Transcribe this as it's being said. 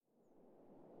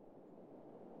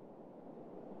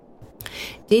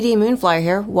DD Moonflyer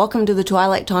here. Welcome to the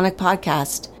Twilight Tonic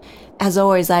podcast. As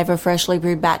always, I have a freshly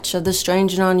brewed batch of the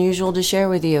strange and unusual to share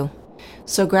with you.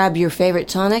 So grab your favorite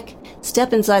tonic,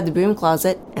 step inside the broom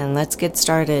closet, and let's get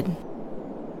started.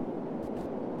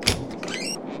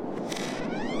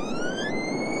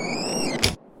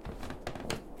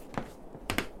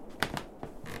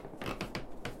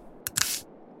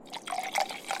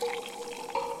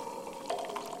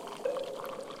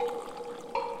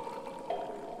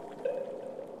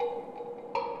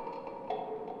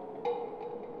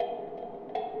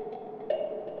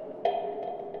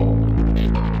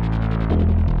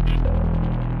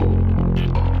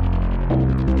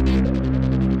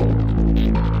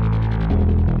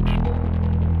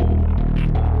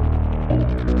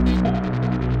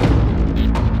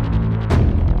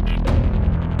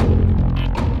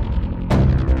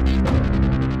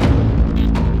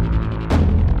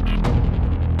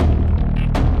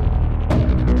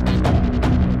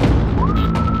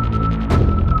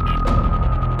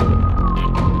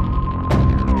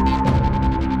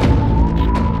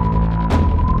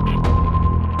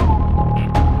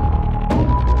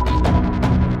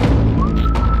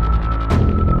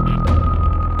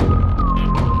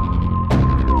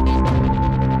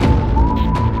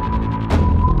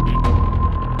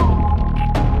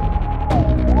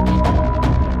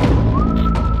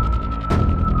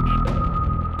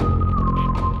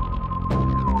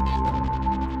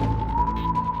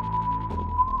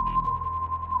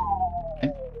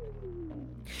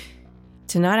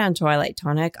 Tonight on Twilight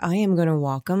Tonic, I am going to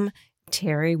welcome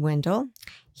Terry Wendell.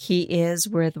 He is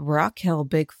with Rock Hill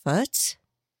Bigfoot,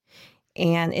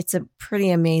 and it's a pretty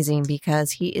amazing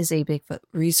because he is a Bigfoot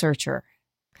researcher.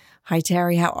 Hi,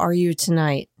 Terry. How are you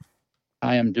tonight?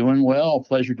 I am doing well.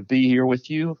 Pleasure to be here with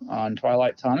you on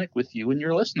Twilight Tonic with you and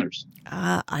your listeners.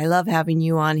 I love having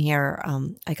you on here.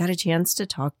 I got a chance to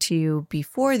talk to you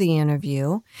before the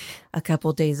interview a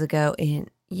couple days ago, and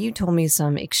you told me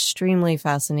some extremely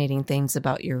fascinating things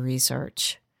about your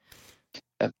research.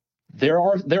 There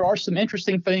are some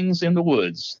interesting things in the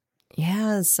woods.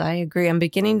 Yes, I agree. I'm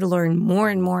beginning to learn more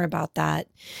and more about that.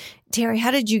 Terry,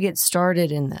 how did you get started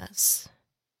in this?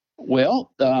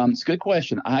 Well, it's a good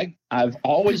question. I've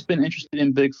always been interested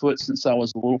in Bigfoot since I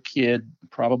was a little kid,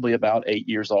 probably about 8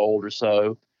 years old or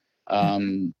so.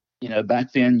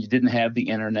 Back then you didn't have the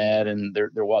internet and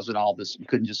there wasn't all this. You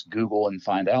couldn't just Google and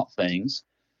find out things.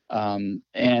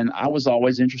 And I was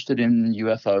always interested in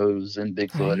UFOs and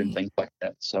Bigfoot and things like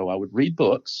that. So I would read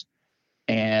books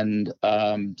and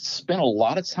spent a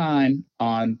lot of time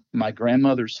on my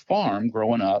grandmother's farm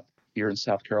growing up here in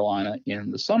South Carolina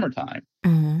in the summertime.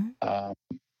 Mm-hmm.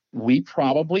 We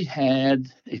probably had,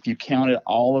 if you counted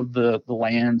all of the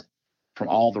land from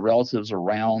all the relatives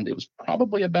around, it was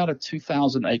probably about a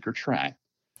 2,000 acre tract.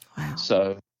 Wow.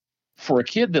 So for a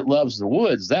kid that loves the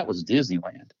woods, that was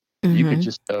Disneyland. Mm-hmm. You could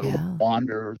just go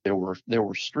wander. There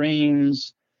were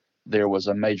streams. There was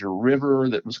a major river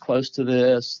that was close to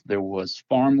this. There was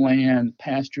farmland,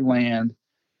 pasture land,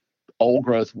 old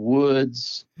growth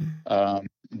woods,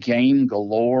 game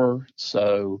galore.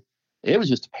 So it was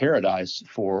just a paradise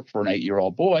for an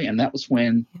 8-year-old boy. And that was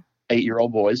when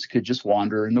 8-year-old boys could just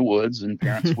wander in the woods and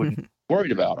parents wouldn't be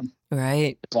worried about them.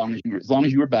 Right. As long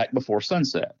as you were back before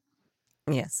sunset.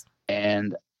 Yes.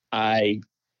 And I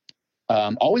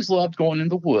always loved going in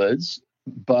the woods,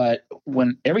 but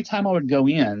every time I would go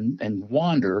in and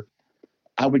wander,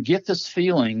 I would get this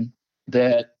feeling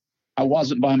that I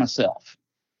wasn't by myself.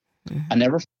 Mm-hmm. I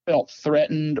never felt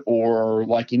threatened or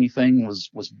like anything was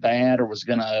bad or was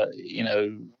gonna,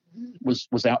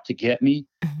 was out to get me.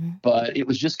 Mm-hmm. But it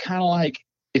was just kind of like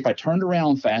if I turned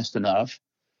around fast enough,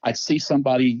 I'd see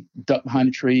somebody duck behind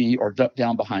a tree or duck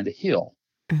down behind a hill.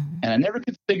 Mm-hmm. And I never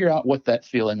could figure out what that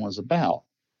feeling was about.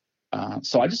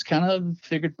 So I just kind of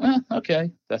figured,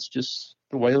 okay, that's just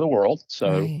the way of the world.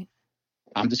 So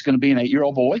I'm just going to be an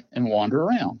 8-year-old boy and wander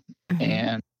around. Mm-hmm.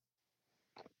 And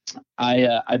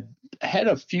I had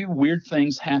a few weird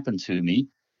things happen to me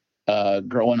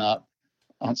growing up.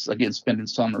 Again, spending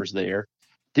summers there.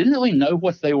 Didn't really know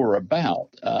what they were about.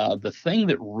 The thing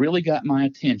that really got my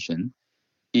attention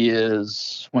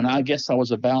is when I guess I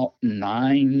was about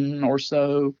 9 or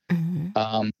so.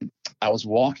 Mm-hmm. I was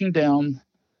walking down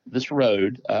this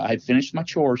road. I had finished my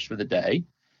chores for the day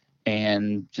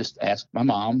and just asked my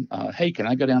mom, hey, can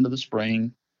I go down to the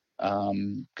spring?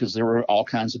 Because there were all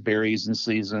kinds of berries in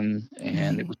season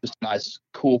and it was just a nice,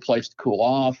 cool place to cool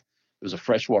off. It was a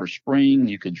freshwater spring.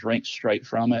 You could drink straight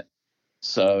from it.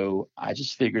 So I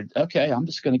just figured, okay, I'm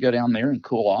just going to go down there and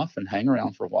cool off and hang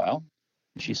around for a while.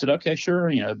 And she said, okay,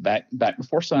 sure. Back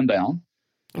before sundown.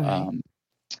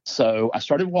 So I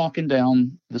started walking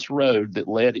down this road that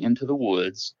led into the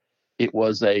woods. It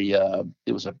was a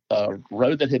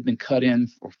road that had been cut in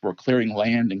for clearing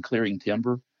land and clearing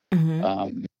timber. Mm-hmm.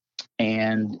 Um,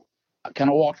 and I kind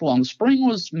of walked along. The spring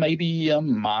was maybe a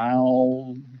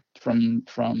mile from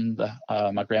the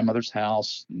my grandmother's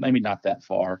house, maybe not that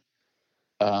far,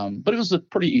 but it was a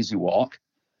pretty easy walk.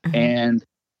 Mm-hmm. And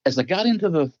as I got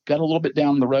a little bit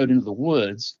down the road into the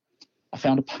woods, I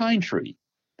found a pine tree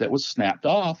that was snapped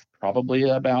off, probably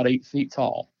about 8 feet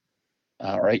tall,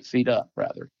 or 8 feet up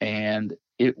rather. And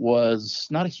it was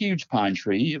not a huge pine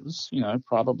tree. It was,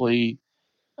 probably,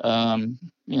 a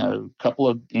couple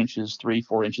of inches, 3,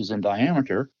 4 inches in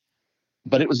diameter,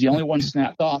 but it was the only one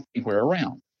snapped off anywhere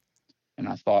around. And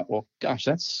I thought, well, gosh,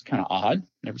 that's kind of odd.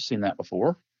 Never seen that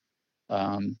before.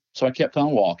 So I kept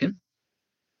on walking,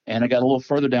 and I got a little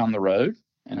further down the road,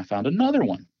 and I found another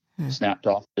one Mm-hmm. snapped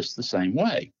off just the same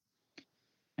way.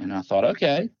 And I thought,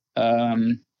 okay,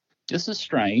 this is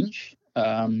strange.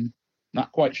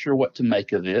 Not quite sure what to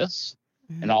make of this.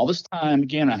 And all this time,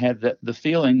 again, I had the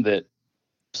feeling that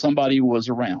somebody was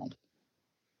around.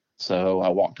 So I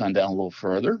walked on down a little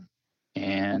further,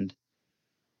 and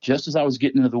just as I was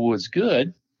getting into the woods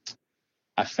good,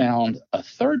 I found a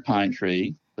third pine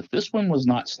tree, but this one was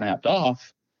not snapped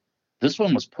off. This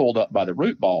one was pulled up by the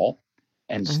root ball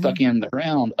and Mm-hmm. stuck in the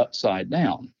ground upside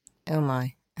down. Oh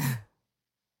my.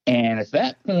 And at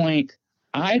that point,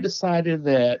 I decided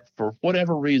that for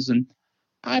whatever reason,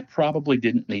 I probably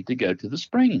didn't need to go to the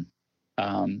spring.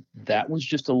 That was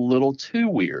just a little too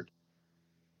weird.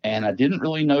 And I didn't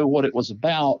really know what it was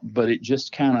about, but it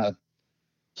just kind of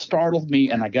startled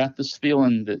me. And I got this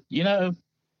feeling that,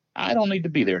 I don't need to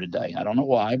be there today. I don't know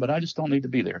why, but I just don't need to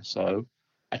be there. So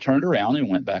I turned around and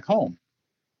went back home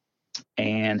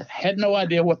and had no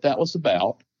idea what that was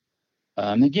about.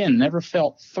 Again, never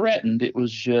felt threatened. It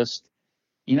was just,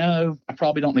 I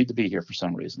probably don't need to be here for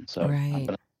some reason. So Right.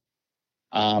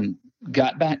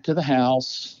 got back to the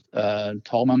house,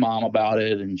 told my mom about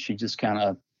it, and she just kind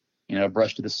of,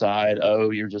 brushed it aside.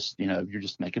 Oh, you're just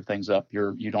making things up.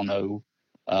 You don't know.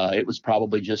 It was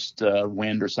probably just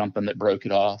wind or something that broke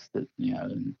it off. That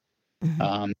and,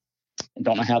 Mm-hmm.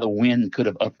 don't know how the wind could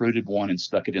have uprooted one and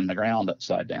stuck it in the ground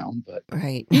upside down. But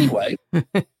Right. anyway,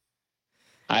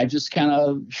 I just kind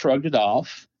of shrugged it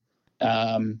off.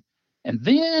 And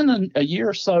then a year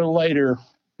or so later,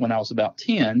 when I was about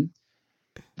 10,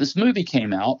 this movie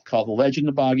came out called The Legend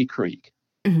of Boggy Creek.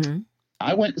 Mm-hmm.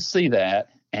 I went to see that,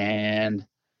 and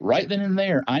right then and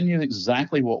there, I knew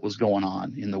exactly what was going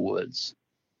on in the woods.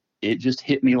 It just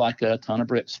hit me like a ton of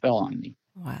bricks fell on me.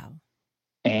 Wow.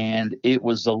 And it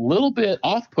was a little bit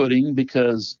off-putting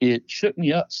because it shook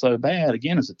me up so bad.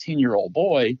 Again, as a 10-year-old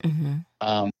boy,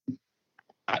 Mm-hmm.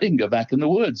 I didn't go back in the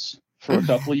woods for a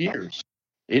couple of years.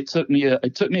 It took me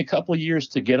a couple of years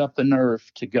to get up the nerve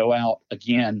to go out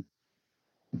again,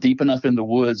 deep enough in the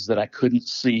woods that I couldn't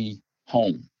see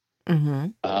home.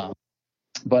 Mm-hmm.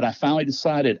 But I finally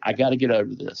decided I got to get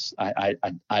over this. I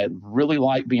really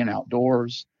like being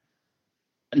outdoors.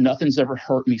 Nothing's ever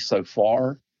hurt me so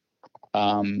far.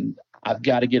 I've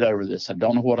got to get over this. I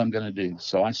don't know what I'm going to do.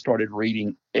 So I started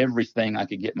reading everything I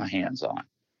could get my hands on.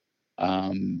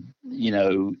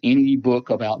 Any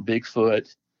book about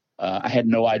Bigfoot. I had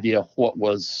no idea what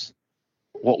was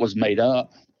made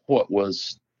up, what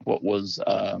was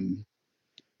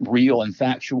real and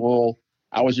factual.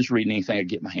 I was just reading anything I could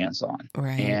get my hands on.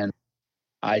 Right. And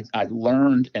I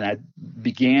learned, and I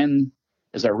began,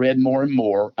 as I read more and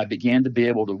more, I began to be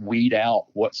able to weed out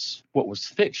what was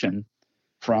fiction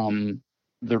from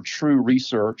the true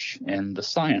research and the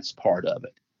science part of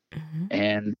it. Mm-hmm.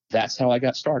 And that's how I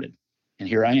got started. And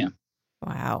here I am.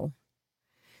 Wow.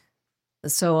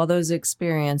 So all those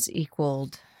experience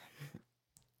equaled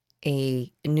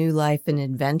a new life and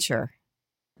adventure.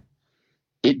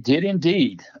 It did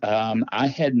indeed. I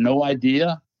had no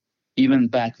idea, even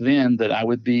back then, that I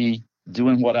would be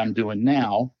doing what I'm doing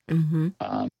now,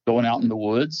 Mm-hmm. Going out in the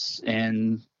woods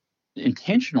and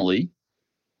intentionally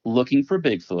looking for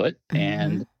Bigfoot. Mm-hmm.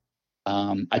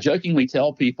 And I jokingly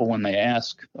tell people when they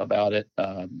ask about it,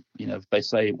 if they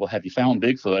say, well, have you found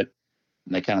Bigfoot?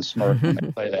 And they kind of smirk when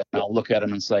they say that. And I'll look at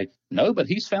them and say, no, but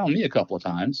he's found me a couple of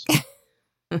times.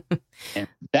 And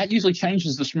that usually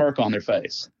changes the smirk on their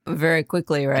face. Very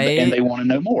quickly, right? And they want to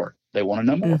know more.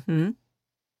 Mm-hmm.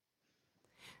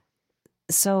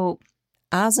 So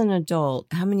as an adult,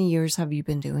 how many years have you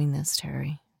been doing this,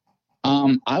 Terry?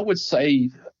 I would say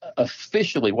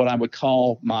officially what I would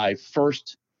call my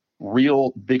first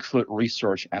real Bigfoot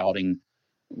research outing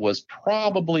was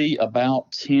probably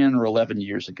about 10 or 11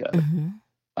 years ago. Mm-hmm.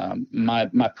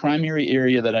 My primary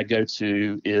area that I go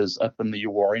to is up in the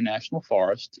Uwharrie National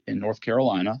Forest in North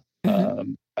Carolina,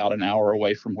 Mm-hmm. about an hour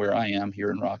away from where I am here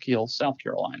in Rock Hill, South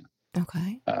Carolina.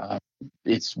 Okay.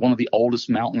 It's one of the oldest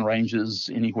mountain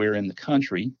ranges anywhere in the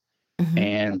country, Mm-hmm.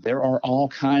 and there are all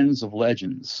kinds of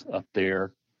legends up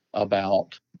there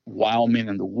about wild men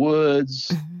in the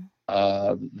woods,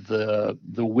 Mm-hmm.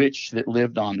 the witch that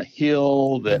lived on the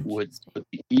hill that would Interesting. put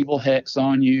the evil hex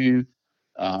on you,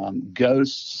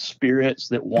 ghosts, spirits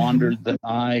that Mm-hmm. wandered the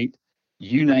night.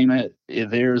 You name it,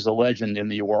 there's a legend in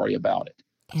the Uwharrie about it.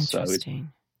 So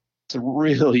Interesting. it's a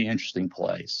really interesting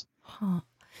place. Huh.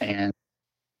 And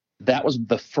that was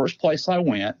the first place I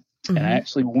went. And I Mm-hmm.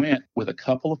 actually went with a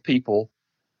couple of people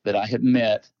that I had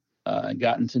met and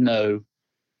gotten to know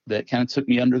that kind of took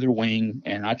me under their wing,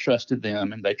 and I trusted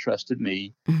them and they trusted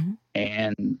me. Mm-hmm.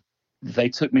 And they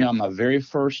took me on my very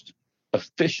first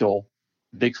official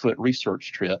Bigfoot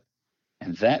research trip.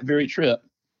 And that very trip,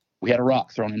 we had a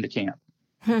rock thrown into camp.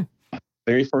 Hmm.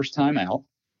 Very first time out.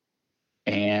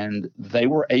 And they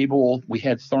were able, we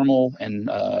had thermal and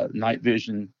night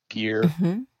vision gear.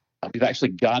 Mm-hmm. We've actually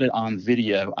got it on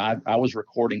video. I was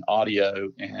recording audio,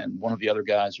 and one of the other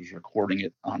guys was recording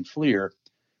it on FLIR.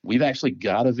 We've actually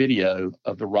got a video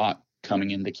of the rock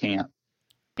coming into camp.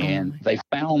 Oh And my. they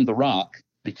found the rock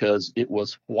because it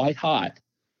was white hot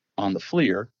on the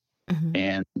FLIR. Mm-hmm.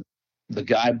 And the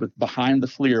guy behind the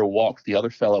FLIR walked the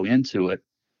other fellow into it.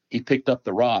 He picked up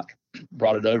the rock,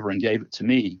 brought it over, and gave it to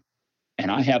me. And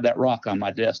I have that rock on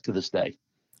my desk to this day.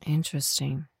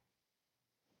 Interesting.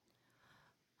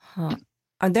 Huh.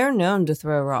 They're known to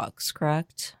throw rocks,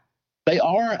 correct? They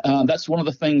are. That's one of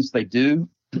the things they do.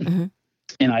 Mm-hmm.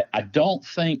 And I don't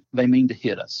think they mean to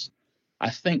hit us. I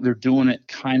think they're doing it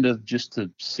kind of just to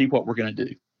see what we're going to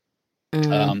do.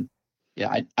 Mm-hmm.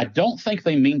 I don't think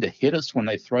they mean to hit us when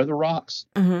they throw the rocks.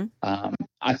 Mm-hmm.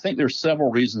 I think there's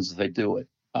several reasons that they do it.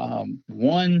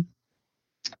 One,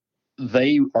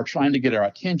 they are trying to get our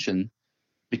attention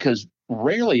because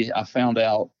rarely, I found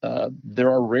out, there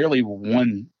are rarely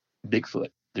one Bigfoot.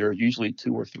 There are usually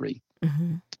two or three.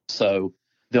 Mm-hmm. So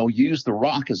they'll use the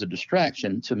rock as a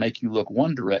distraction to make you look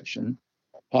one direction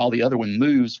while the other one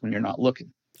moves when you're not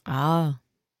looking. Ah.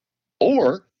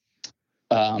 Or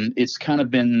it's kind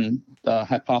of been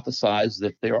hypothesized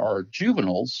that there are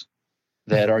juveniles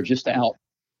that are just out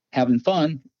having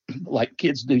fun, like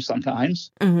kids do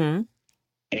sometimes, Mm-hmm.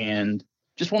 and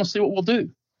just want to see what we'll do.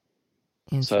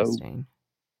 Interesting.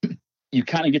 So you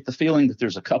kind of get the feeling that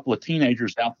there's a couple of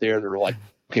teenagers out there that are like,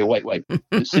 okay, wait.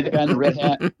 See the guy in the red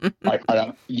hat? All right,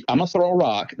 I'm going to throw a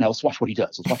rock. Now let's watch what he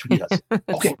does.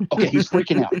 Okay, he's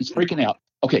freaking out.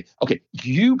 Okay,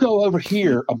 you go over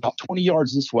here about 20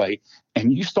 yards this way,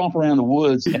 and you stomp around the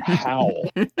woods and howl.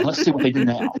 And let's see what they do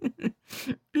now.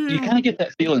 You kind of get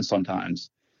that feeling sometimes.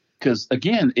 Because,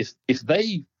 again, if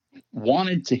they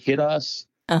wanted to hit us,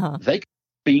 Uh-huh. they could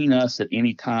bean us at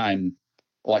any time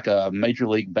like a Major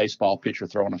League Baseball pitcher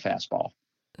throwing a fastball.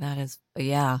 That is,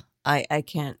 yeah. I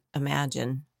can't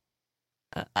imagine.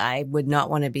 I would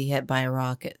not want to be hit by a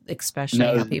rock, especially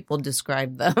how people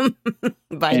describe them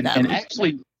by them. And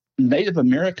actually, Native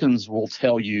Americans will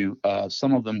tell you,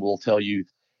 some of them will tell you,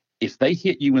 if they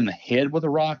hit you in the head with a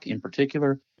rock in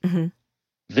particular, Mm-hmm.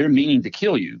 they're meaning to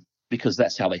kill you because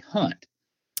that's how they hunt.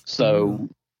 So,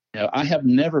 I have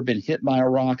never been hit by a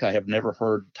rock. I have never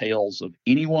heard tales of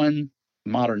anyone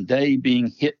modern day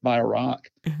being hit by a rock.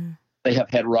 Mm-hmm. They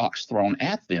have had rocks thrown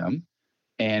at them,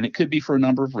 and it could be for a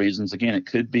number of reasons. Again, it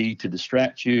could be to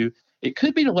distract you. It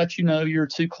could be to let you know you're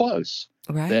too close.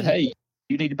 Right. That, hey,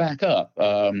 you need to back up.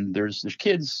 There's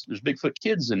Bigfoot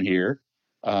kids in here,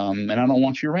 and I don't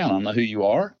want you around. I don't know who you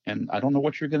are, and I don't know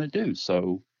what you're going to do.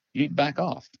 So you need to back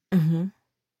off. Mm-hmm.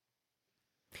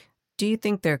 Do you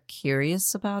think they're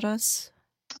curious about us?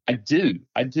 I do.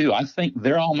 I think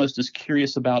they're almost as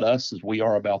curious about us as we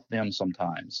are about them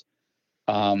sometimes.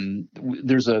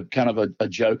 There's a kind of a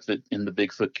joke that in the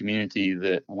Bigfoot community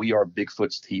that we are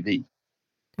Bigfoot's TV.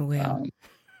 Well,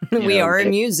 we are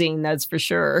amusing, that's for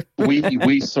sure.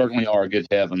 we certainly are. Good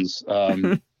heavens.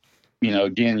 Again,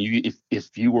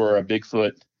 if you were a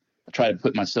Bigfoot, I try to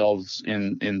put myself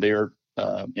in their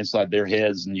inside their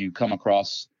heads, and you come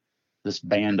across this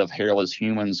band of hairless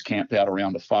humans camped out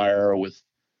around a fire with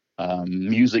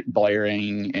music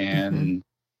blaring and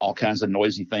all kinds of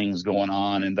noisy things going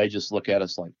on, and they just look at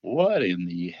us like, what in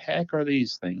the heck are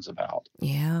these things about?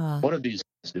 Yeah. What are these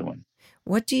guys doing?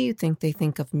 What do you think they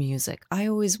think of music? I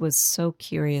always was so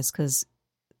curious because,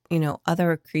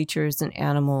 other creatures and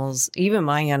animals, even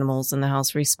my animals in the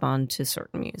house, respond to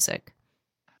certain music.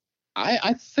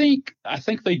 I think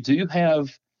they do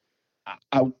have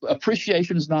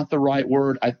appreciation is not the right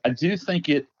word. I do think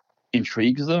it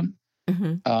intrigues them.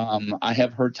 Mm-hmm. I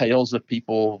have heard tales of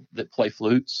people that play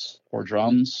flutes or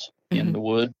drums in the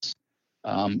woods,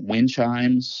 wind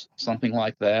chimes, something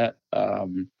like that.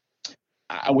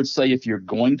 I would say if you're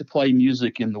going to play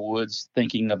music in the woods,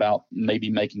 thinking about maybe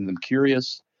making them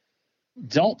curious,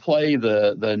 don't play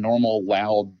the normal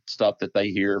loud stuff that they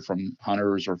hear from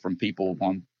hunters or from people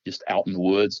on just out in the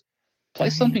woods. Play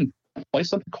Right.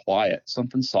 something quiet,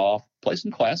 something soft. Play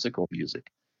some classical music.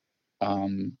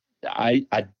 Um,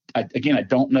 again, I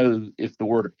don't know if the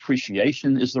word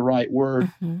appreciation is the right word,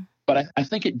 Mm-hmm. but I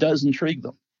think it does intrigue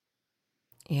them.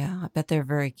 Yeah, I bet they're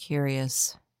very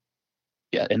curious.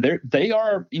 Yeah, and they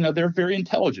are, they're very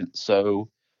intelligent. So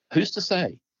who's to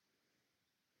say?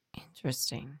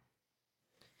 Interesting.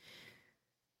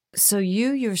 So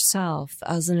you yourself,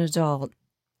 as an adult,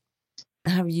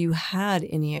 have you had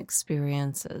any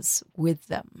experiences with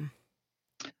them?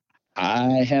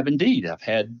 I have indeed. I've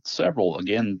had several.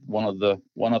 Again, one of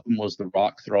them was the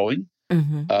rock throwing.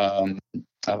 Mm-hmm. Um,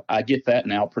 I get that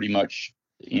now pretty much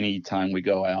anytime we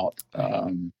go out.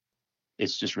 Right.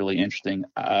 It's just really interesting.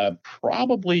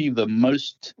 Probably the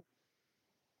most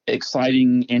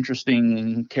exciting,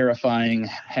 interesting, terrifying,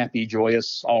 happy,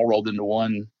 joyous, all rolled into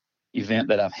one event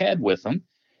that I've had with them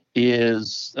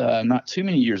is not too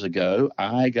many years ago.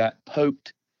 I got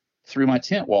poked through my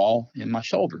tent wall in my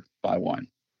shoulder by one.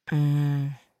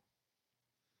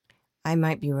 I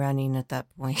might be running at that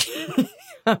point.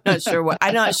 I'm not sure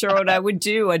what I would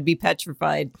do. I'd be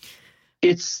petrified.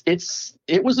 It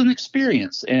was an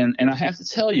experience, and I have to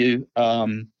tell you,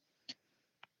 when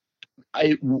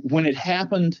it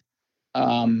happened,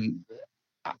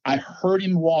 I heard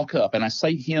him walk up, and I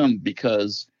say him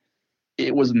because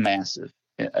it was massive.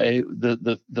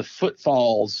 The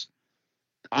footfalls.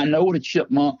 I know what a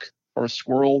chipmunk or a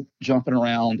squirrel jumping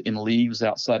around in leaves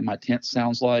outside my tent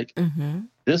sounds like. Mm-hmm.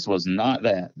 This was not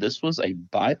that. This was a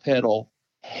bipedal,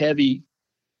 heavy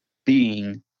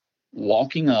being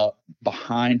walking up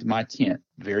behind my tent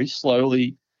very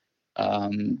slowly.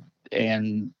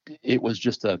 And it was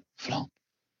just a flump,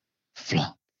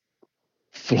 flump,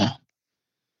 flump,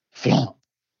 flump.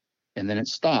 And then it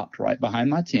stopped right behind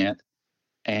my tent.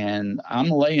 And I'm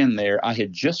laying there. I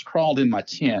had just crawled in my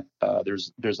tent.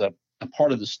 There's a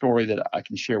part of the story that I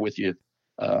can share with you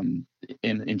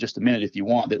in just a minute if you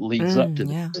want that leads up to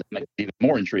Yeah. this that makes it even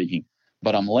more intriguing.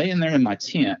 But I'm laying there in my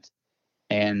tent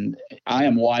and I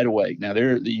am wide awake. Now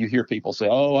there you hear people say,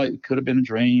 "Oh, it could have been a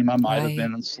dream. I might have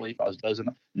been asleep. I was dozing."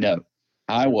 No,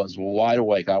 I was wide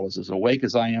awake. I was as awake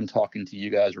as I am talking to you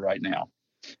guys right now.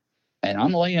 And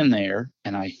I'm laying there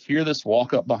and I hear this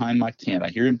walk up behind my tent. I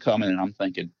hear him coming and I'm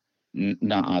thinking,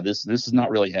 nah, this is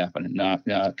not really happening. Nah,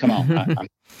 come on.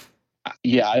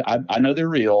 I know they're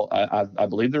real. I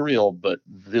believe they're real, but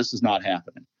this is not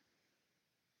happening.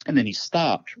 And then he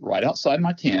stopped right outside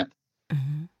my tent.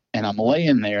 Mm-hmm. And I'm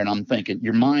laying there and I'm thinking,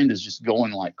 your mind is just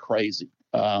going like crazy.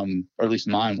 Or at least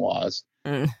mine was.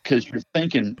 Because you're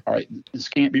thinking, all right, this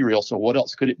can't be real. So what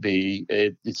else could it be?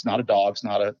 It's not a dog. It's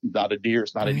not a deer.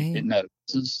 It's not no.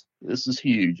 This is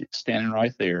huge. It's standing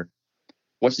right there.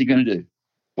 What's he going to do?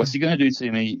 What's he going to do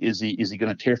to me? Is he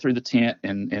going to tear through the tent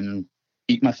and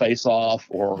eat my face off,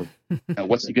 or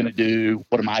what's he going to do?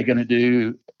 What am I going to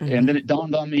do? Mm-hmm. And then it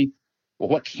dawned on me, well,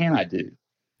 what can I do?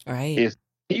 Right. If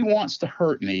he wants to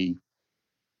hurt me,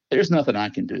 there's nothing I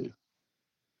can do.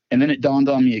 And then it dawned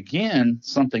on me again,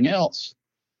 something else,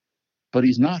 but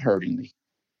he's not hurting me.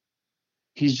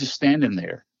 He's just standing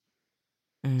there.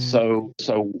 So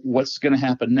what's going to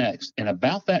happen next? And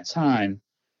about that time,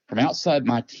 from outside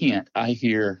my tent, I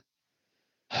hear,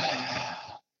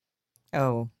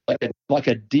 like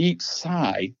a deep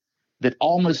sigh that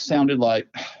almost sounded like,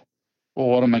 well,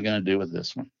 what am I going to do with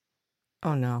this one?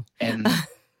 Oh, no. And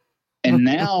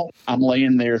now I'm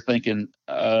laying there thinking,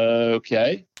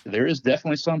 okay, there is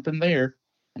definitely something there.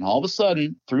 And all of a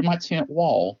sudden, through my tent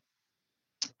wall,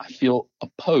 I feel a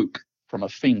poke from a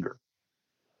finger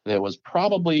that was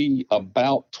probably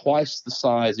about twice the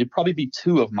size. It'd probably be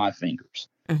two of my fingers.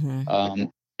 Mm-hmm.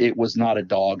 It was not a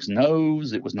dog's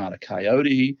nose. It was not a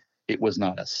coyote. It was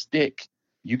not a stick.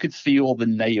 You could feel the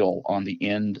nail on the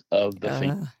end of the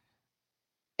finger.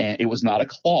 And it was not a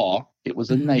claw. It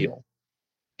was a nail.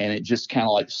 And it just kind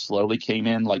of like slowly came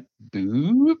in like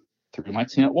boop through my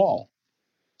tent wall.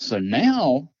 So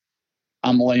now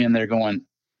I'm laying there going,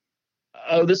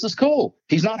 oh, this is cool.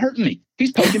 He's not hurting me.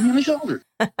 He's poking me in the shoulder.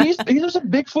 There's a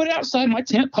Bigfoot outside my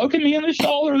tent poking me in the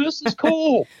shoulder. This is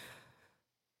cool.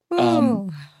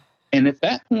 And at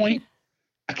that point,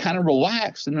 I kind of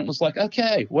relaxed and it was like,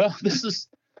 okay, well, this is,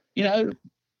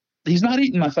 he's not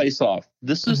eating my face off.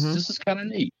 This Mm-hmm. is kind of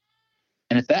neat.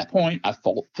 And at that point, I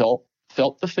felt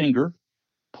the finger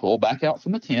pull back out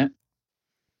from the tent,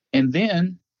 and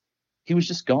then he was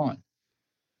just gone.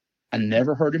 I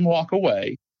never heard him walk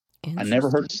away. I never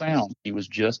heard a Interesting. sound. He was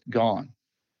just gone.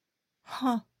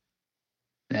 Huh.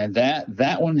 And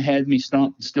that one had me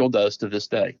stumped, still does to this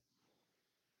day.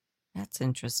 That's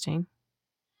interesting.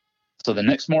 So the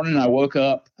next morning I woke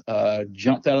up,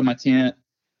 jumped out of my tent,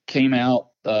 came out.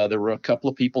 There were a couple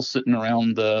of people sitting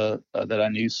around that I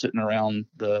knew sitting around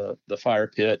the fire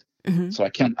pit. Mm-hmm. So I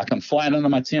come flying into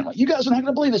my tent like, you guys are not going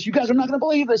to believe this. You guys are not going to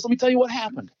believe this. Let me tell you what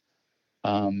happened.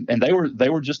 And they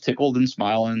were just tickled and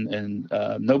smiling, and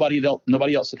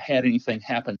nobody else had anything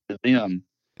happen to them.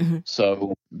 Mm-hmm.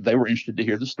 So they were interested to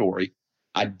hear the story.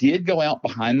 I did go out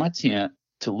behind my tent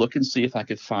to look and see if I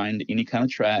could find any kind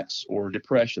of tracks or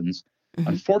depressions. Mm-hmm.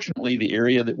 Unfortunately, the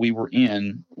area that we were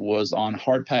in was on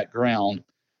hard packed ground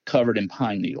covered in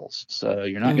pine needles. So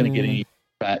you're not going to get any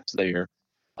tracks there.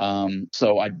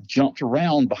 So I jumped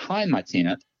around behind my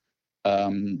tent,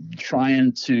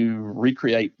 trying to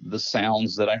recreate the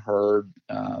sounds that I heard.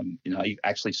 I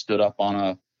actually stood up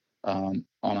on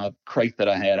a crate that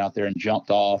I had out there and jumped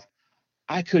off.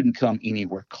 I couldn't come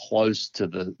anywhere close to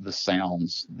the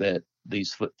sounds that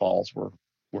these footfalls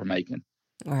were making.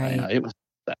 Right.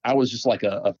 I was just like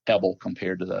a pebble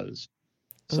compared to those.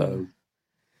 So Ooh.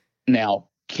 now,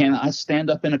 can I stand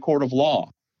up in a court of law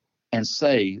and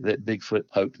say that Bigfoot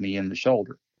poked me in the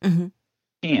shoulder? Mm-hmm.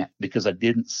 Can't, because I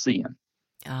didn't see him.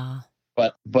 Ah.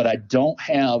 But I don't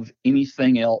have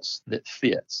anything else that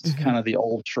fits. It's Mm-hmm. kind of the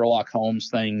old Sherlock Holmes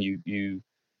thing. You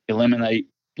eliminate,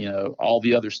 all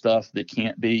the other stuff that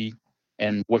can't be,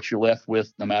 and what you're left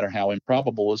with, no matter how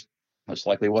improbable, is most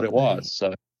likely what it was.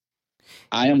 Right. So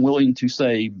I am willing to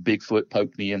say Bigfoot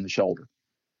poked me in the shoulder.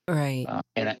 Right.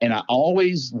 And I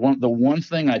always want, the one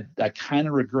thing I kind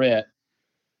of regret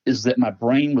is that my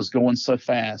brain was going so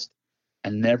fast. I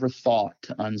never thought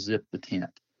to unzip the tent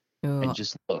Ooh. and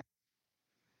just look.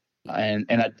 And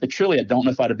I truly, I don't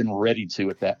know if I'd have been ready to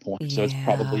at that point. So it's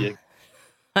probably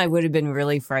I would have been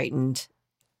really frightened.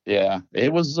 Yeah,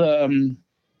 it was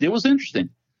interesting.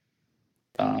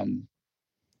 The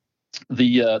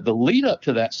lead up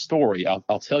to that story,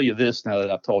 I'll tell you this now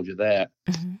that I've told you that.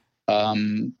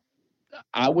 Mm-hmm.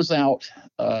 I was out.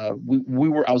 I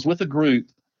was with a group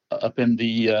up in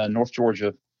the North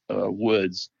Georgia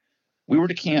woods. We were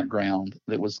at a campground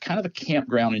that was kind of a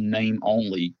campground in name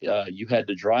only. You had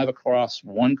to drive across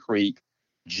one creek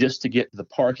just to get to the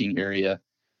parking area,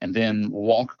 and then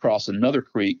walk across another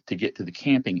creek to get to the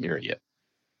camping area.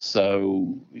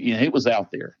 So it was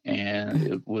out there, and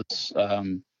it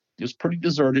was pretty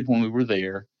deserted when we were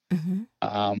there.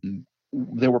 Mm-hmm.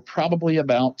 There were probably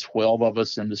about 12 of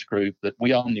us in this group that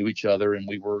we all knew each other, and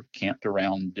we were camped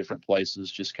around different places,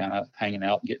 just kind of hanging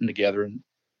out, getting together, and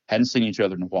hadn't seen each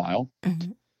other in a while.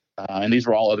 Mm-hmm. And these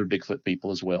were all other Bigfoot people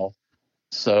as well.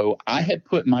 So I had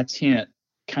put my tent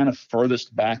kind of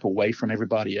furthest back away from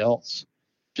everybody else,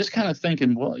 just kind of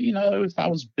thinking, well, if I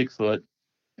was Bigfoot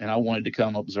and I wanted to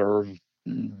come observe,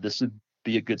 this would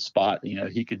be a good spot.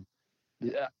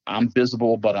 I'm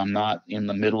visible, but I'm not in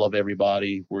the middle of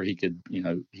everybody where he could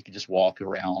just walk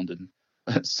around.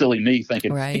 And silly me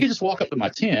thinking Right. he could just walk up to my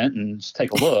tent and just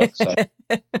take a look. So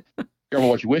careful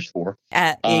what you wish for.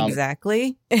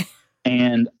 Exactly.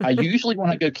 And I usually, when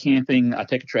I go camping, I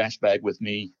take a trash bag with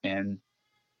me and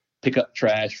pick up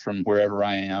trash from wherever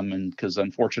I am. And because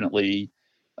unfortunately,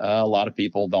 a lot of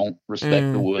people don't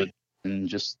respect the wood and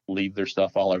just leave their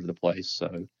stuff all over the place.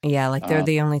 So yeah, like they're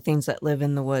the only things that live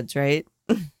in the woods, right?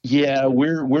 Yeah,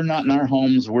 we're not in our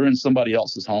homes. We're in somebody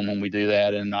else's home when we do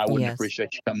that, and I wouldn't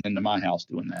appreciate you coming into my house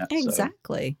doing that.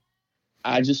 Exactly.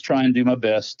 So I just try and do my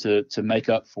best to make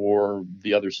up for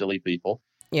the other silly people.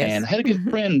 Yes. And I had a good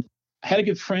friend. I had a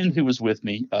good friend who was with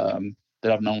me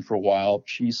that I've known for a while.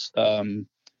 She's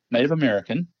Native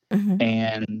American,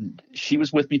 and she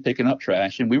was with me picking up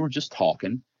trash, and we were just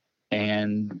talking.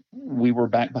 And we were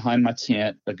back behind my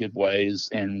tent a good ways,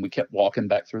 and we kept walking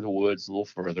back through the woods a little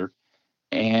further,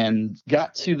 and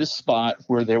got to this spot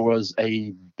where there was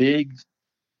a big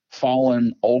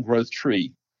fallen old growth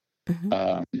tree.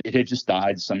 It had just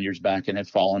died some years back and had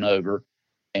fallen over.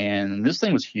 And this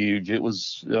thing was huge. It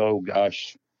was, oh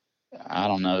gosh, I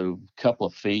don't know, a couple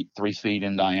of feet, 3 feet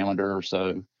in diameter or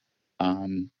so.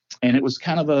 And it was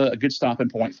kind of a good stopping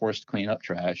point for us to clean up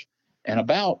trash. And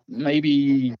about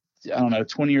maybe, I don't know,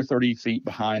 20 or 30 feet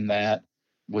behind that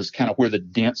was kind of where the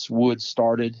dense woods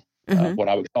started, what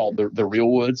I would call the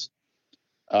real woods.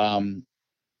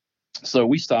 So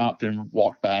we stopped and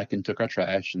walked back and took our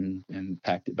trash and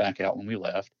packed it back out when we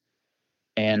left.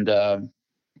 And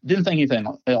Didn't think anything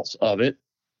else of it.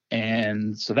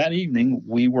 And so that evening,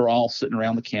 we were all sitting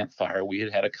around the campfire. We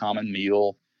had had a common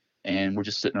meal, and we're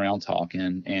just sitting around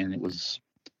talking. And it was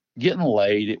getting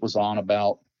late. It was on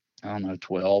about, I don't know,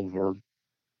 12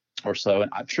 or so.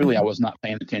 And I Mhm. was not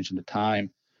paying attention to time,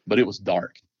 but it was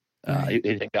dark. Right.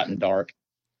 It had gotten dark.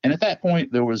 And at that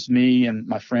point, there was me and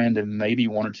my friend and maybe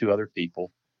one or two other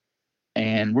people.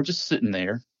 And we're just sitting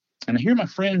there. And I hear my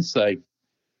friend say,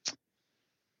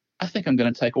 I think I'm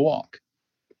going to take a walk.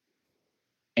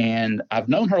 And I've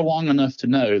known her long enough to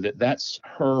know that that's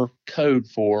her code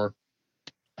for,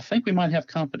 I think we might have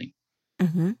company.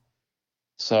 Mhm.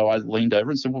 So I leaned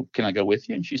over and said, well, can I go with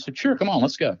you? And she said, sure, come on,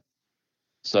 let's go.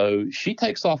 So she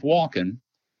takes off walking.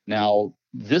 Now,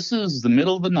 this is the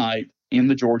middle of the night in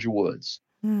the Georgia woods.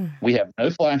 Mm. We have no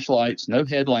flashlights, no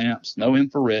headlamps, no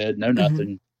infrared, no Mhm.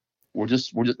 nothing.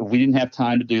 We didn't have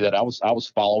time to do that. I was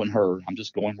following her. I'm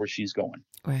just going where she's going.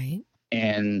 Right.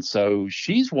 And so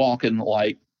she's walking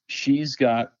like she's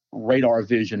got radar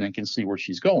vision and can see where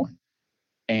she's going.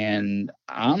 And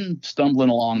I'm stumbling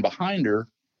along behind her,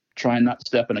 trying not to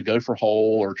step in a gopher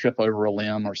hole or trip over a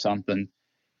limb or something.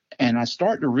 And I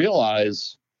start to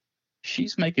realize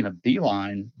she's making a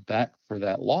beeline back for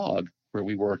that log where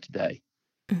we were today,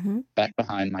 Mhm. back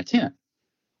behind my tent.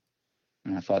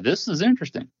 And I thought, this is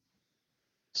interesting.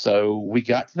 So we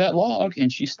got to that log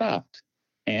and she stopped.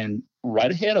 And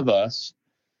right ahead of us,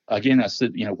 again, I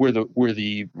said, where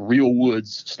the real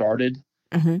woods started,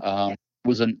 Mhm.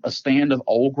 was a stand of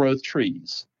old growth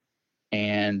trees.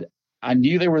 And I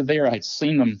knew they were there. I'd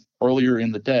seen them earlier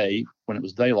in the day when it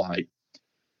was daylight.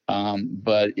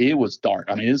 But it was dark.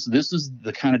 I mean, this is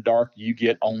the kind of dark you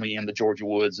get only in the Georgia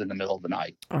woods in the middle of the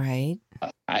night. Right.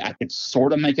 I could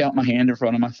sort of make out my hand in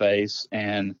front of my face.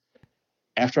 And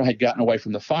after I had gotten away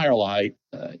from the firelight,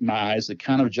 my eyes had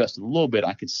kind of adjusted a little bit.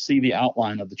 I could see the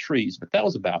outline of the trees, but that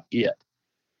was about it.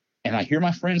 And I hear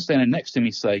my friend standing next to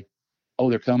me say, oh,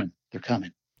 they're coming. They're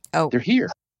coming. Oh. They're here.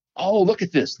 Oh, look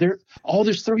at this.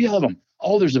 There's three of them.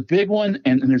 Oh, there's a big one,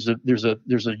 and there's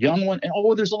a young one, and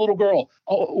oh, there's a little girl.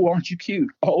 Oh, aren't you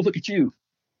cute? Oh, look at you.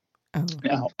 Oh.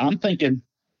 Now I'm thinking,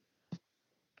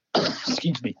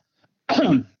 excuse me.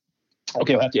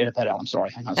 Okay, we'll have to edit that out. I'm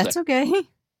sorry. Hang on a That's second. okay.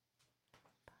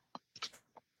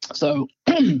 So,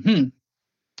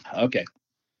 okay.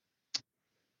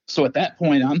 So at that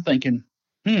point, I'm thinking,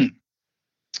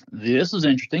 this is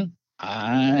interesting.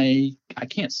 I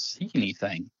can't see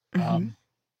anything. Mhm.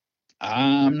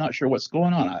 I'm not sure what's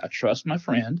going on. I trust my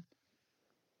friend.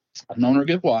 I've known her a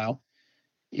good while.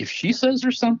 If she says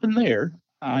there's something there,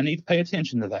 I need to pay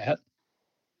attention to that.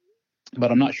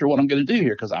 But I'm not sure what I'm going to do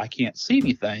here because I can't see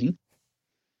anything.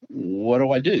 What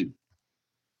do I do?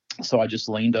 So I just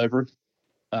leaned over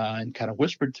and kind of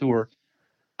whispered to her,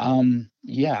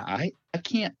 yeah, I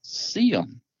can't see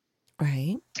them.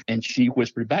 Right. And she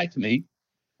whispered back to me,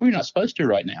 well, you're not supposed to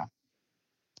right now.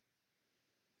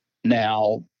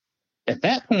 Now, at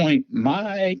that point,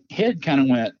 my head kind of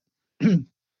went,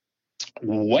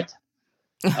 what?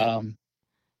 Um,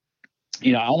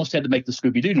 I almost had to make the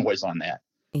Scooby Doo noise on that.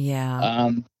 Yeah.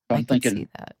 Um, I I'm could see thinking,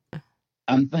 that.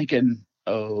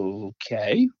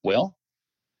 okay, well,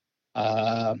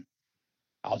 uh,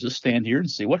 I'll just stand here and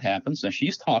see what happens. And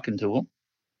she's talking to them,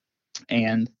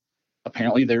 and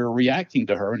apparently they're reacting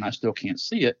to her, and I still can't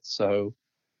see it. So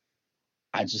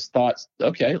I just thought,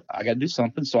 okay, I got to do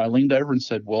something. So I leaned over and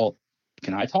said, well,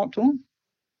 can I talk to them?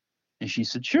 And she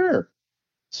said, sure.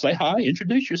 Say hi,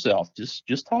 introduce yourself.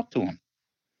 Just talk to them.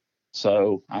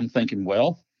 So I'm thinking,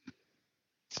 well,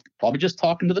 probably just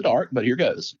talking to the dark, but here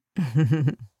goes.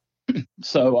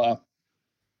 So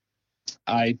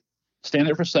I stand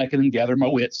there for a second and gather my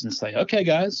wits and say, okay,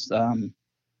 guys,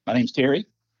 my name's Terry.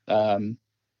 Um,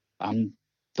 I'm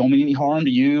don't mean any harm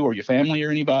to you or your family or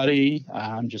anybody.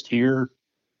 I'm just here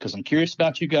because I'm curious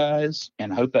about you guys,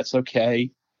 and I hope that's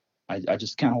okay. I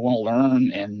just kind of want to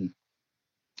learn, and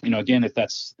again, if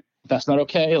that's not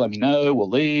okay, let me know. We'll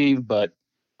leave, but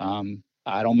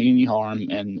I don't mean any harm,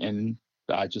 and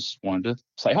I just wanted to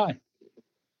say hi,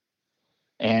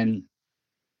 and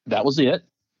that was it.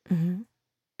 Mhm.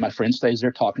 My friend stays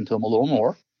there talking to him a little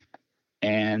more,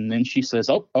 and then she says,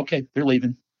 "Oh, okay, they're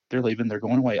leaving. They're leaving. They're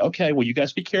going away. Okay, well, you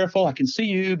guys be careful. I can see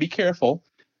you. Be careful."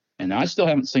 And I still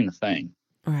haven't seen a thing.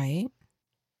 Right.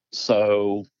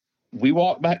 So we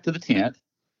walked back to the tent,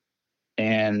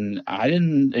 and I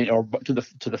didn't, or to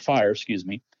the fire, excuse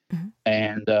me. Mhm.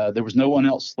 And there was no one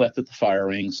else left at the fire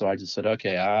ring, so I just said,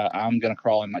 "Okay, I'm gonna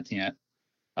crawl in my tent.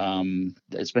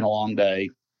 It's been a long day,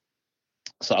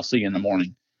 so I'll see you in the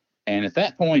morning." And at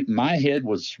that point, my head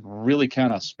was really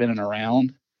kind of spinning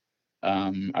around.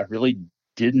 I really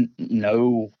didn't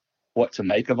know what to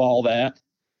make of all that.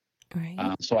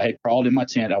 Right. So I had crawled in my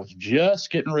tent. I was just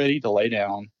getting ready to lay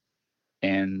down,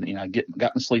 and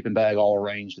got my sleeping bag all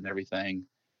arranged and everything.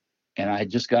 And I had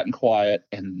just gotten quiet,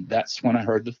 and that's when I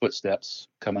heard the footsteps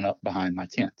coming up behind my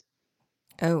tent.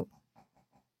 Oh,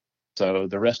 So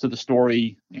the rest of the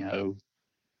story,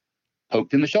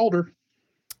 poked in the shoulder.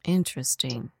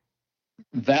 interesting.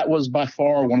 That was by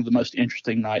far one of the most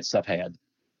interesting nights I've had.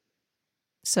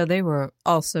 So they were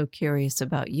also curious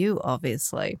about you,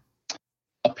 obviously.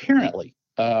 Apparently,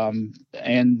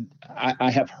 and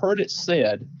I have heard it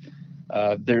said,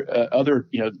 other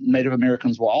Native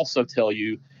Americans will also tell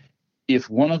you, if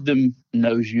one of them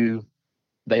knows you,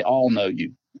 they all know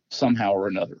you somehow or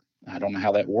another. I don't know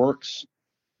how that works,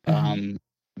 Mm-hmm.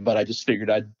 but I just figured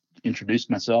I'd introduce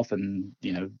myself and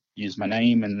use my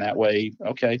name, and that way,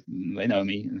 okay, they know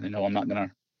me, and they know I'm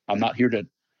not here to,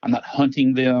 I'm not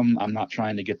hunting them. I'm not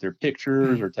trying to get their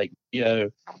pictures Right. or take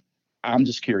video. I'm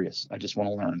just curious. I just want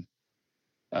to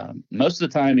learn. Most of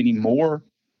the time anymore,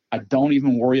 I don't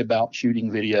even worry about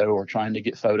shooting video or trying to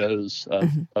get photos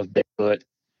Mm-hmm. of Bigfoot.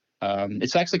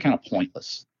 It's actually kind of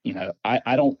pointless.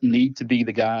 I don't need to be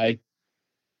the guy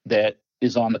that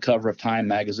is on the cover of Time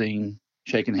magazine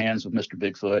shaking hands with Mr.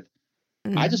 Bigfoot. I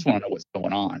Mm-hmm. just want to know what's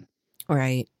going on.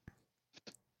 Right.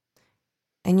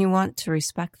 And you want to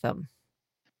respect them.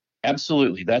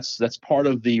 Absolutely. That's part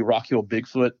of the Rock Hill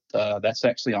Bigfoot. That's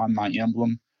actually on my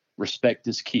emblem. Respect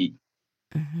is key.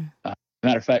 Mm-hmm.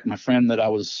 Matter of fact, my friend that I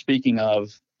was speaking of,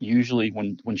 usually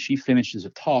when she finishes a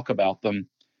talk about them,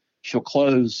 she'll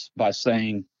close by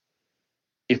saying,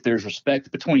 if there's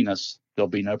respect between us, there'll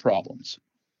be no problems.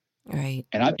 Right.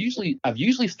 And I've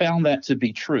usually found that to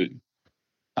be true.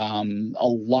 A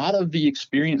lot of the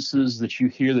experiences that you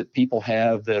hear that people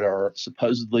have that are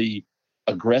supposedly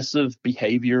aggressive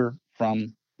behavior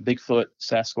from Bigfoot,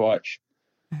 Sasquatch,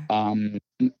 um,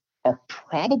 are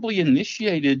probably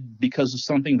initiated because of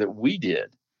something that we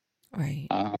did. Right.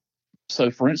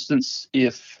 So, for instance,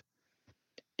 if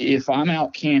I'm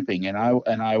out camping and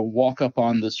I walk up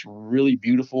on this really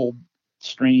beautiful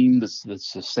stream that's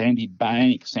a sandy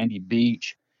bank, sandy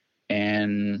beach,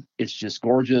 and it's just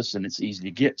gorgeous and it's easy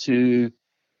to get to,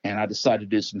 and I decide to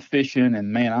do some fishing,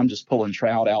 and man, I'm just pulling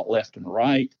trout out left and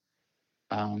right.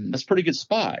 That's a pretty good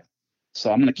spot.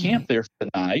 So I'm going to camp Right. there for the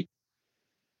night,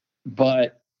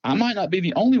 but I might not be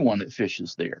the only one that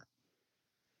fishes there.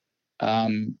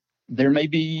 There may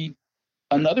be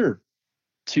another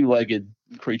two-legged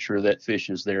creature that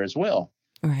fishes there as well.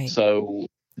 Right. So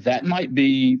that might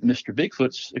be Mr.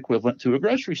 Bigfoot's equivalent to a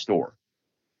grocery store.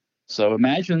 So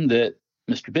imagine that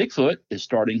Mr. Bigfoot is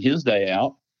starting his day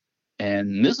out, and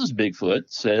Mrs. Bigfoot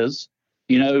says,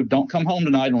 don't come home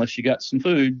tonight unless you got some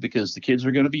food, because the kids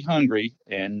are going to be hungry,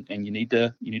 and you need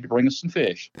to bring us some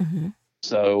fish. Mm-hmm.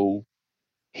 So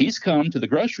he's come to the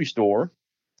grocery store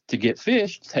to get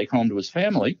fish to take home to his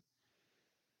family,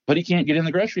 but he can't get in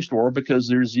the grocery store because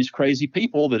there's these crazy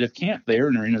people that have camped there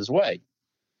and are in his way.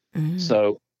 Mm-hmm.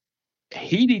 So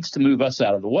he needs to move us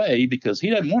out of the way because he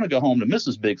doesn't want to go home to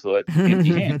Mrs. Bigfoot empty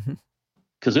handed,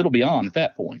 because it'll be on at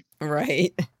that point.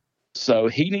 Right. So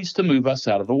he needs to move us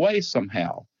out of the way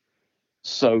somehow.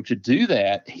 So to do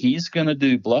that, he's going to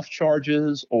do bluff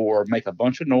charges or make a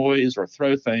bunch of noise or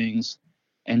throw things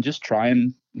and just try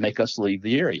and make us leave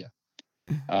the area.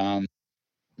 Um,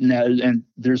 Now, and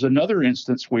there's another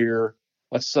instance where,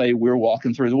 let's say we're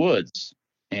walking through the woods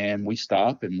and we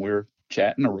stop and we're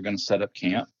chatting, or we're going to set up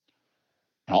camp.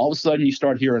 And all of a sudden you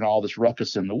start hearing all this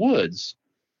ruckus in the woods,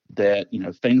 that,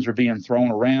 things are being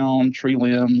thrown around, tree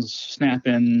limbs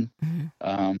snapping,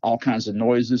 Mm-hmm. all kinds of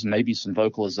noises, maybe some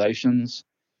vocalizations.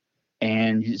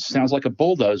 And it sounds like a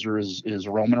bulldozer is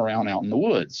roaming around out in the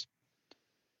woods.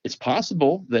 It's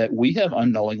possible that we have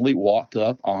unknowingly walked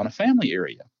up on a family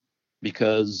area,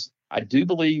 because I do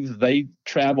believe they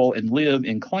travel and live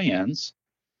in clans,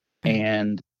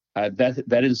 and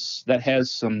that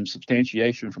has some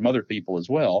substantiation from other people as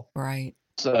well. Right.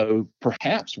 So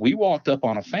perhaps we walked up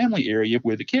on a family area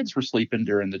where the kids were sleeping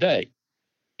during the day,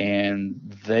 and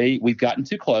we've gotten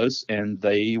too close, and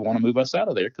they want to move us out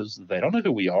of there because they don't know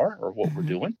who we are or what we're Mm-hmm.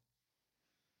 doing.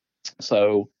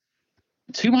 So,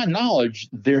 to my knowledge,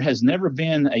 there has never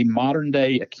been a modern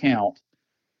day account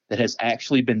that has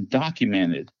actually been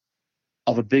documented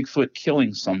of a Bigfoot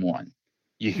killing someone.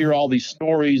 You hear all these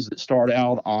stories that start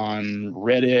out on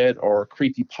Reddit or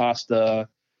Creepypasta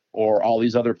or all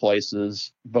these other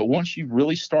places, but once you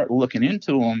really start looking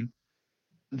into them,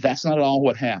 that's not at all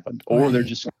what happened, or they're Right.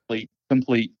 just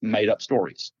complete made up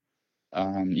stories.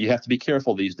 You have to be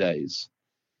careful these days.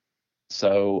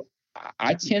 So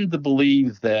I tend to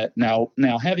believe that now.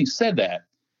 Having said that,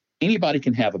 anybody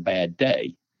can have a bad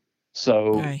day.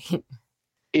 So Right.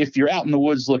 if you're out in the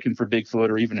woods looking for Bigfoot,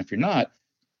 or even if you're not,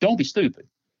 don't be stupid.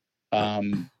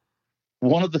 Um,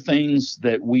 One of the things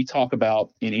that we talk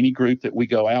about in any group that we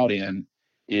go out in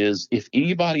is, if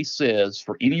anybody says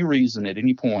for any reason at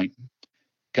any point,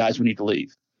 guys, we need to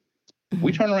leave,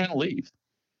 we Mhm. turn around and leave.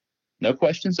 No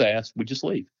questions asked. We just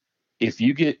leave. If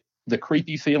you get the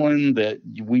creepy feeling that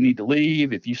we need to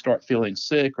leave, if you start feeling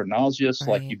sick or nauseous,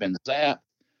 like Right. you've been zapped,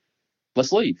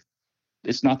 let's leave.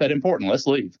 It's not that important. Let's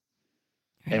leave.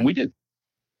 And we Right. do.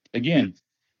 Again,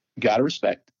 got to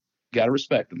respect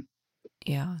them.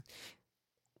 Yeah.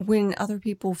 When other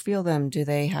people feel them, do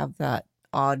they have that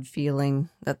odd feeling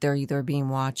that they're either being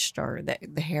watched or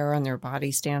the hair on their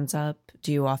body stands up?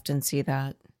 Do you often see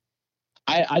that?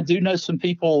 I do know some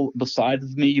people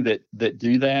besides me that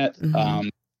do that. Mm-hmm.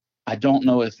 I don't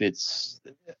know if it's,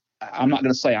 I'm not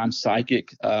going to say I'm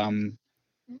psychic,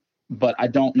 but I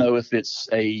don't know if it's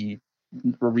a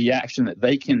reaction that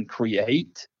they can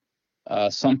create.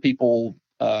 Some people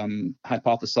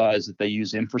hypothesize that they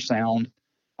use infrasound.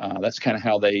 That's kind of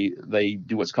how they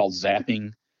do what's called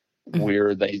zapping,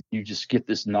 where you just get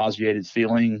this nauseated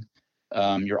feeling.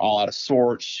 You're all out of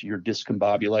sorts, you're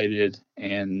discombobulated,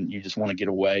 and you just want to get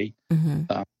away.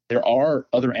 Mm-hmm. There are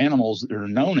other animals that are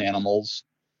known animals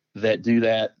that do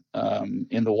that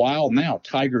in the wild now.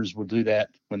 Tigers will do that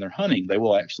when they're hunting. They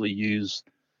will actually use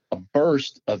a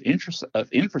burst of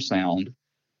infrasound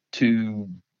to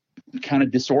kind of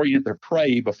disorient their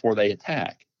prey before they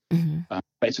attack. Mm-hmm.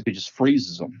 Basically, just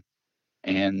freezes them,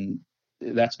 and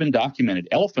that's been documented.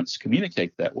 Elephants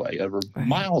communicate that way over Right.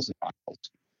 miles and miles.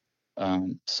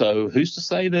 So who's to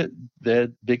say that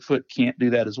Bigfoot can't do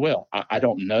that as well? I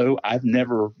don't know. I've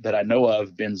never, that I know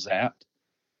of, been zapped.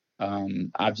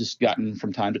 I've just gotten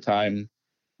from time to time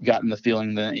gotten the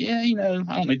feeling that, yeah,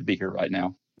 I don't need to be here right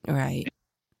now. Right.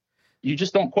 You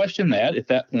just don't question that. At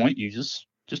that point, you just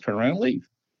turn around and leave.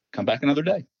 Come back another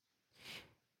day.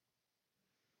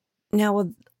 Now,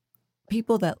 with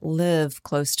people that live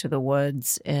close to the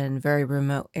woods in very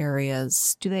remote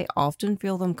areas, do they often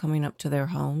feel them coming up to their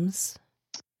homes?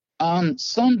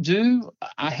 Some do.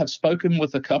 I have spoken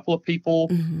with a couple of people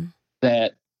Mm-hmm.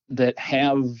 that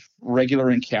have regular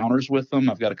encounters with them.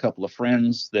 I've got a couple of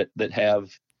friends that have.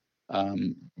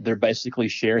 They're basically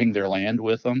sharing their land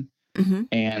with them, Mm-hmm.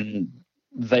 and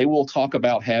they will talk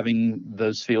about having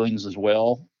those feelings as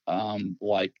well.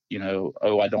 Like,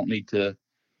 oh, I don't need to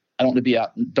be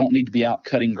out. Don't need to be out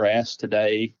cutting grass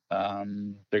today.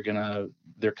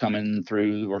 They're coming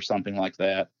through or something like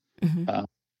that. Mm-hmm. Uh,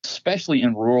 Especially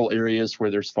in rural areas where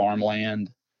there's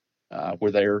farmland,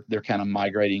 where they're kind of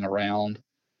migrating around.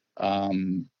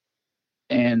 Um,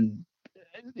 and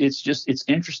it's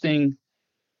interesting.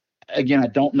 Again, I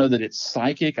don't know that it's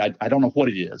psychic. I don't know what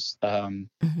it is.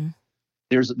 Mm-hmm.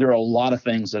 There are a lot of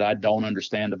things that I don't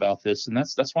understand about this, and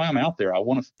that's why I'm out there. I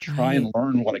want to try Right. and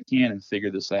learn what I can and figure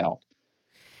this out.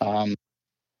 Um,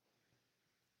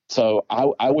 so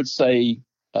I would say,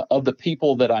 of the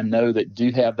people that I know that do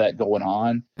have that going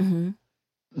on, Mm-hmm.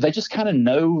 they just kind of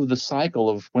know the cycle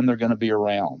of when they're going to be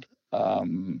around.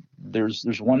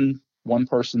 There's one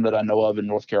person that I know of in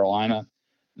North Carolina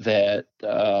that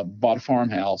bought a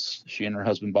farmhouse. She and her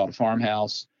husband bought a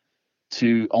farmhouse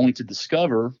only to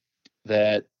discover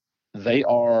that they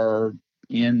are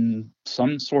in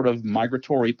some sort of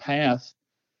migratory path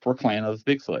for a clan of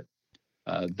Bigfoot.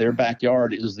 Their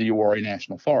backyard is the Uwharrie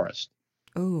National Forest,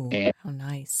 Oh, and how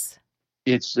nice.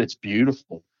 it's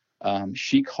beautiful.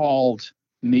 She called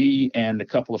me and a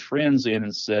couple of friends in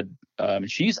and said,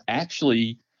 she's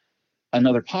actually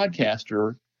another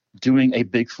podcaster doing a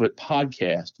Bigfoot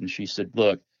podcast. And she said,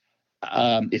 look,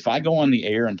 if I go on the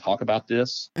air and talk about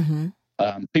this,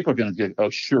 Mm-hmm. people are going to go, oh,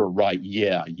 sure, right,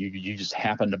 yeah, you just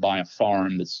happen to buy a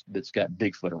farm that's got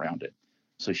Bigfoot around it.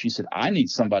 So she said, I need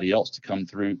somebody else to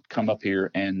come up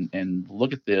here and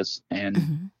look at this and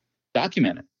Mm-hmm.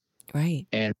 document it. Right.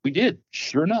 And we did.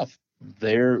 Sure enough,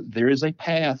 there is a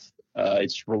path.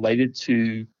 It's related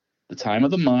to the time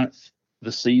of the month,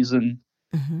 the season,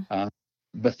 Mm-hmm.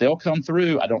 but they'll come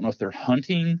through. I don't know if they're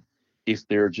hunting, if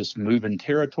they're just moving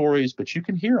territories, but you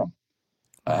can hear them.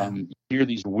 Wow. You hear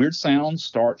these weird sounds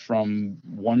start from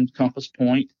one compass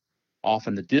point off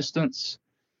in the distance.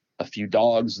 A few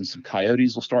dogs and some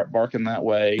coyotes will start barking that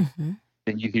way. Mm-hmm.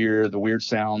 Then you hear the weird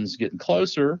sounds getting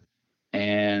closer,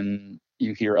 and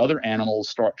you hear other animals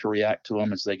start to react to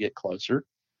them as they get closer.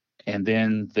 And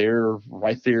then they're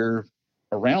right there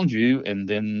around you, and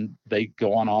then they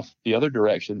go on off the other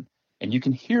direction, and you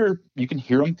can hear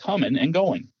them coming and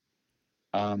going.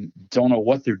 Don't know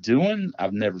what they're doing.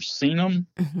 I've never seen them,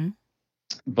 Mm-hmm.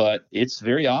 but it's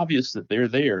very obvious that they're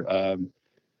there.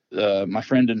 My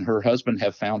friend and her husband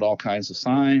have found all kinds of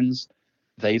signs.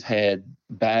 They've had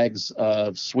bags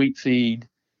of sweet feed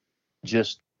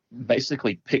just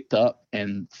basically picked up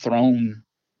and thrown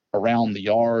around the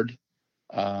yard.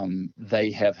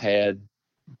 They have had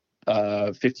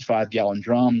 55-gallon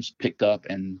drums picked up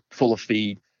and full of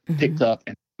feed, picked up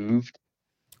and moved.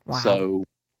 Wow. So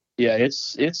yeah,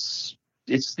 it's an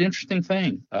interesting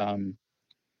thing.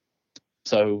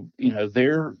 So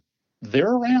they're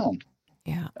around.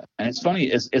 Yeah. And it's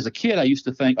funny, as a kid, I used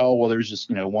to think, oh, well, there's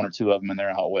just, one or two of them and they're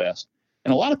out west.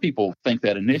 And a lot of people think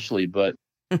that initially, but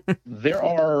there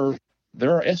are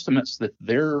estimates that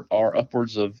there are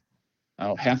upwards of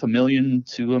 500,000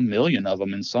 to 1 million of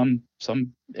them in some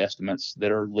estimates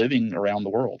that are living around the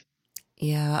world.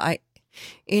 Yeah,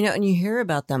 and you hear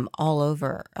about them all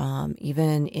over,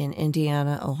 even in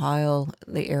Indiana, Ohio,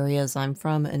 the areas I'm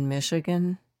from, in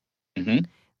Michigan. Mm-hmm.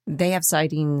 They have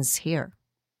sightings here.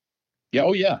 Yeah.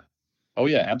 Oh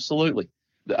yeah. Absolutely.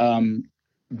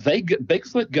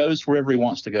 Bigfoot goes wherever he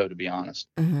wants to go, to be honest.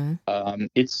 Mm-hmm.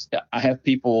 I have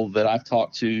people that I've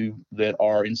talked to that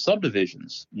are in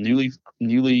subdivisions,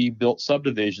 newly built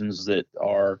subdivisions that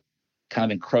are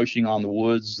kind of encroaching on the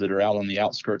woods that are out on the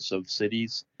outskirts of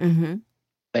cities. Mm-hmm.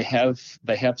 They have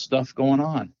stuff going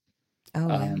on. Oh,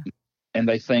 yeah. And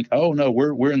they think, oh no,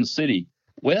 we're in the city.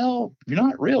 Well, you're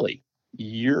not really.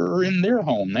 You're in their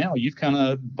home now. You've kind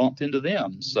of bumped into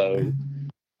them. So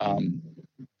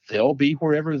they'll be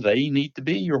wherever they need to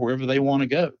be or wherever they want to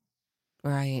go.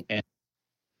 Right. And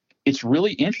it's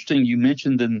really interesting. You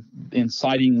mentioned in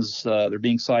sightings, there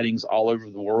being sightings all over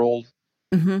the world.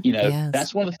 Mm-hmm. Yes.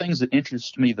 That's one of the things that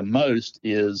interests me the most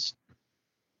is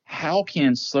how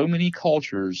can so many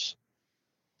cultures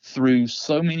through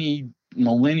so many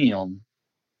millennium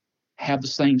have the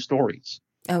same stories?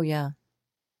 Oh, yeah.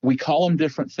 We call them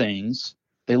different things.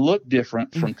 They look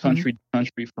different from country to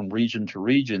country, from region to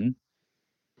region,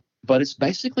 but it's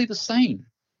basically the same.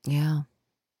 Yeah.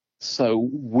 So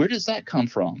where does that come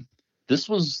from? This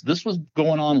was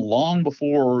going on long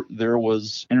before there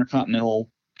was intercontinental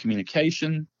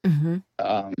communication. Mm-hmm.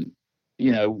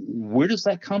 Where does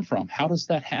that come from? How does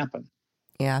that happen?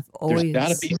 Yeah,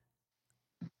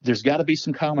 there's got to be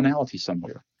some commonality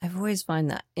somewhere. I've always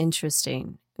find that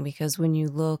interesting because when you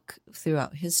look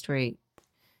throughout history,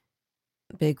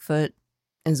 Bigfoot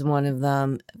is one of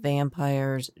them.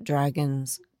 Vampires,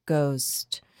 dragons,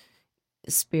 ghosts,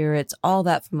 spirits, all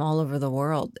that from all over the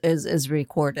world is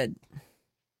recorded.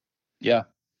 Yeah.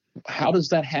 How does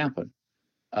that happen?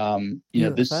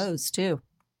 UFOs too.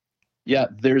 Yeah,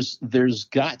 there's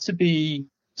got to be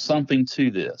something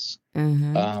to this.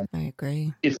 Mm-hmm. I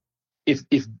agree. If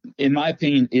in my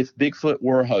opinion, if Bigfoot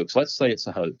were a hoax, let's say it's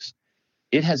a hoax,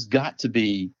 it has got to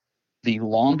be the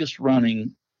longest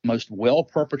running, most well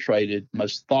perpetrated,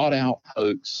 most thought out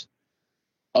hoax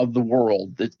of the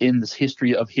world that in this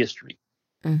history of history.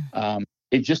 Mm.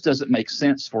 It just doesn't make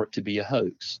sense for it to be a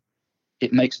hoax.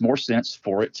 It makes more sense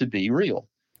for it to be real.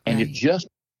 And if just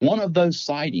one of those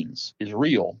sightings is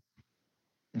real,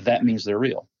 that means they're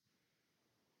real.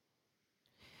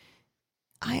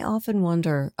 I often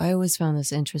wonder, I always found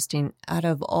this interesting, out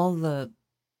of all of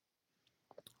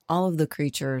the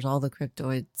creatures, all the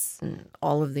cryptoids, and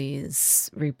all of these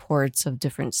reports of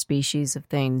different species of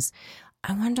things,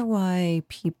 I wonder why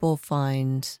people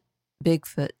find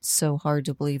Bigfoot so hard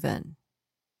to believe in.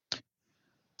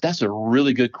 That's a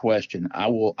really good question. I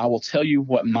will tell you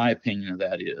what my opinion of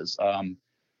that is. And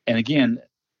again,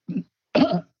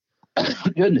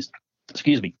 goodness,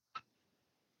 excuse me.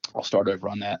 I'll start over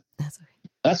on that. That's okay.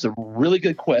 That's a really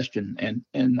good question,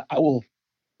 and I will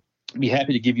be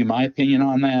happy to give you my opinion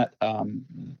on that.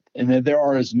 And there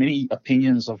are as many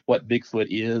opinions of what Bigfoot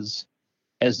is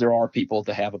as there are people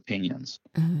that have opinions.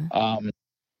 Mm-hmm.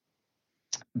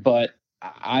 But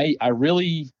I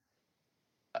really,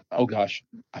 oh gosh,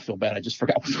 I feel bad. I just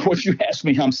forgot what you asked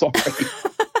me. I'm sorry.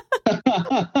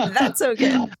 That's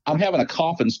okay. I'm having a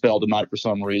coughing spell tonight for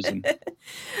some reason.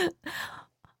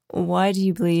 Why do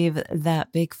you believe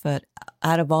that Bigfoot,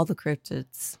 out of all the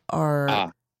cryptids,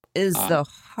 is the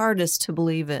hardest to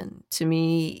believe in? To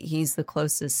me, he's the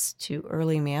closest to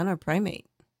early man or primate.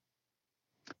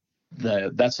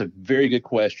 That's a very good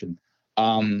question.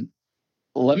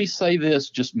 Let me say this,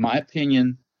 just my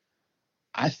opinion.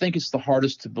 I think it's the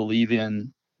hardest to believe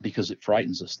in because it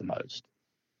frightens us the most.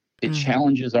 It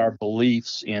challenges our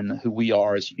beliefs in who we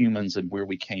are as humans and where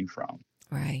we came from.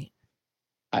 Right.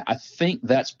 I think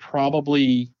that's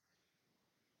probably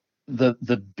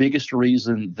the biggest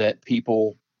reason that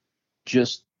people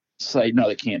just say, no,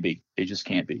 it can't be. It just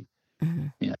can't be. Mm-hmm.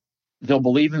 Yeah. they'll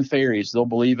believe in fairies, they'll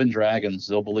believe in dragons,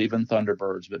 they'll believe in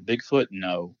thunderbirds, but Bigfoot,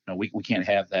 no, we can't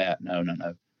have that. No, no,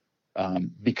 no.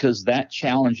 Because that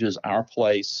challenges our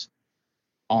place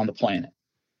on the planet.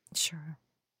 Sure.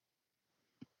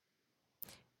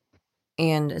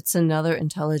 And it's another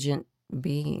intelligent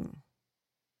being.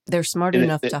 They're smart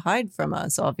enough to hide from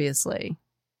us, obviously.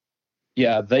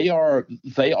 Yeah, they are,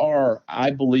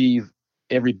 I believe,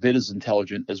 every bit as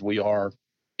intelligent as we are,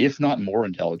 if not more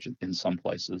intelligent in some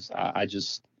places. I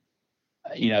just,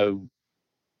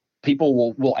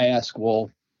 people will ask,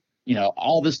 well,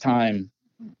 all this time,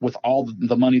 with all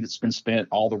the money that's been spent,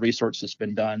 all the research that's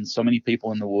been done, so many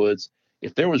people in the woods,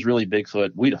 if there was really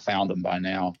Bigfoot, we'd have found them by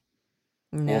now.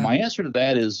 No. Well, my answer to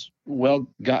that is, well,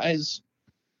 guys,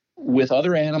 with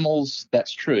other animals,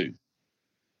 that's true.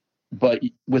 But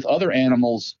with other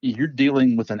animals, you're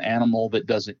dealing with an animal that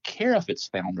doesn't care if it's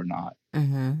found or not.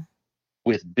 Mm-hmm.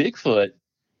 With Bigfoot,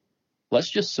 let's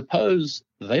just suppose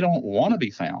they don't want to be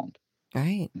found.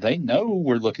 Right. They know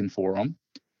we're looking for them.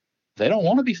 They don't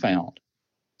want to be found.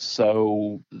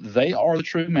 So they are the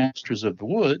true masters of the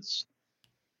woods.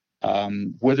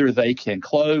 Whether they can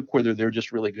cloak, whether they're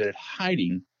just really good at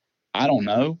hiding, I don't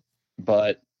know.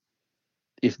 But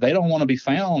if they don't want to be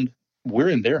found, we're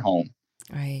in their home.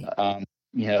 Right.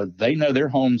 They know their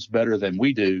homes better than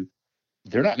we do.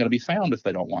 They're not going to be found if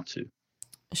they don't want to.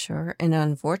 Sure. And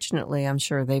unfortunately, I'm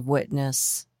sure they've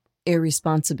witnessed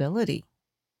irresponsibility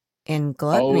and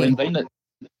gluttony. Oh, and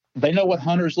they know what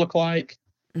hunters look like.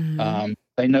 Mm-hmm.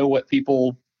 They know what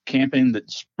people camping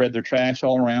that spread their trash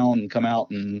all around and come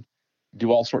out and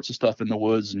do all sorts of stuff in the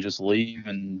woods and just leave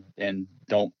and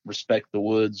don't respect the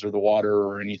woods or the water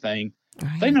or anything.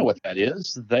 Right. They know what that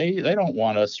is. They don't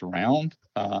want us around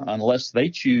unless they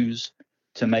choose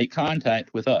to make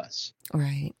contact with us.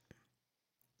 Right.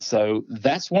 So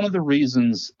that's one of the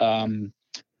reasons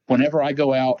whenever I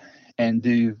go out and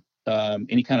do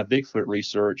any kind of Bigfoot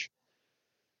research,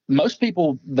 most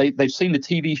people, they've seen the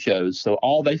TV shows, so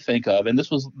all they think of, and this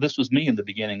was me in the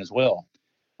beginning as well.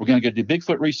 We're going to go do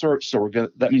Bigfoot research, so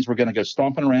that means we're going to go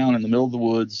stomping around in the middle of the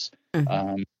woods,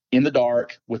 mm-hmm. In the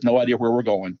dark with no idea where we're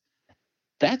going.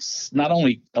 That's not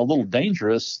only a little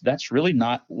dangerous, that's really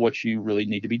not what you really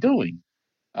need to be doing.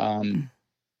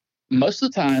 Most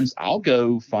of the times I'll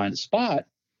go find a spot,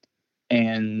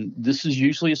 and this is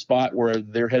usually a spot where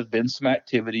there have been some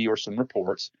activity or some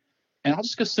reports, and I'll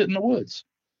just go sit in the woods.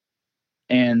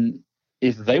 And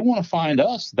if they want to find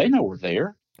us, they know we're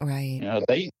there. Right.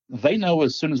 They know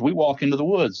as soon as we walk into the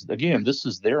woods, again, this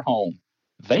is their home.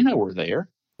 They know we're there.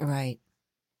 Right.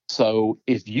 So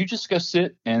if you just go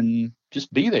sit and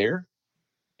just be there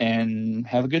and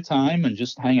have a good time and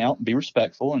just hang out and be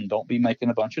respectful and don't be making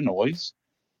a bunch of noise,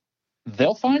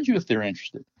 they'll find you if they're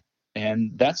interested.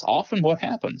 And that's often what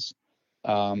happens.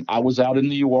 I was out in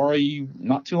the Uwharrie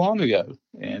not too long ago,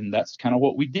 and that's kind of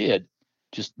what we did.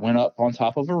 Just went up on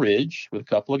top of a ridge with a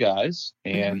couple of guys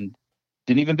and mm-hmm.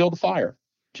 didn't even build a fire.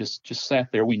 Just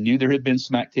sat there. We knew there had been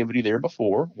some activity there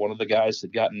before. One of the guys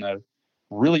had gotten a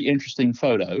really interesting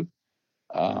photo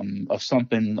of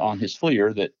something on his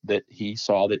FLIR that he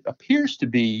saw that appears to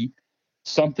be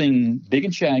something big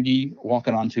and shaggy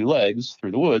walking on two legs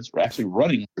through the woods, or actually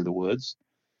running through the woods,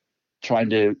 trying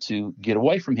to get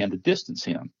away from him, to distance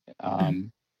him,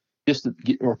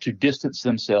 to distance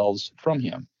themselves from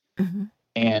him. Mm-hmm.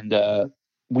 And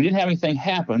we didn't have anything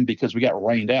happen because we got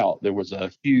rained out. There was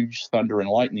a huge thunder and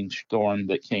lightning storm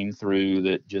that came through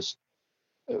that just,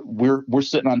 we're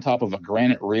sitting on top of a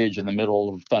granite ridge in the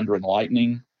middle of thunder and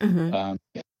lightning.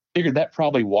 Mm-hmm. Figured that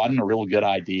probably wasn't a real good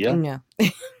idea. No.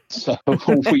 So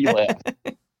we left.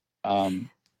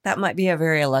 That might be a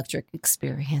very electric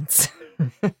experience.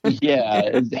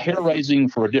 Yeah, hair raising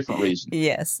for a different reason.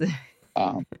 Yes.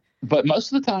 But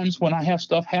most of the times when I have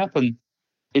stuff happen,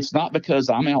 it's not because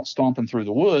I'm out stomping through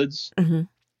the woods. Mm-hmm.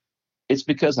 It's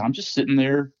because I'm just sitting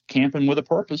there camping with a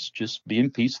purpose, just being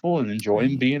peaceful and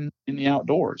enjoying being in the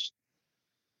outdoors.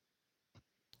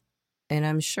 And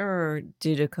I'm sure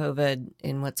due to COVID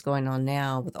and what's going on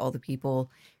now with all the people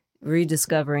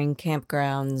rediscovering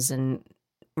campgrounds and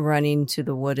running to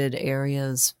the wooded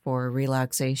areas for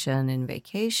relaxation and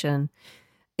vacation,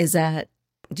 do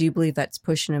you believe that's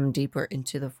pushing them deeper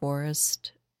into the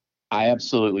forest? I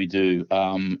absolutely do.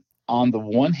 On the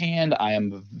one hand, I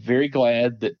am very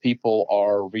glad that people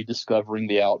are rediscovering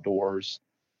the outdoors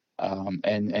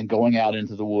and going out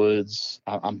into the woods.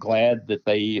 I'm glad that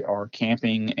they are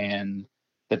camping and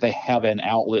that they have an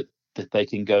outlet that they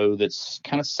can go that's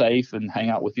kind of safe and hang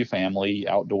out with your family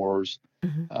outdoors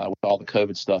with all the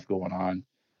COVID stuff going on.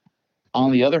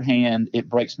 On the other hand, it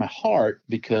breaks my heart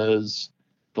because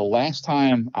The last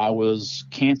time I was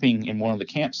camping in one of the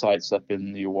campsites up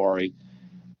in the Uwharrie,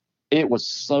 it was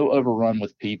so overrun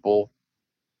with people,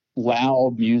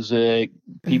 loud music,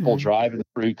 people Mm-hmm. driving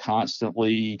through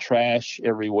constantly, trash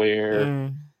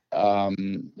everywhere.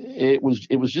 Mm, It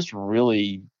was just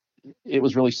really, it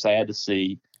was really sad to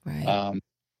see. right. Um,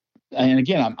 and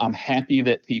again, I'm happy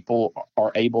that people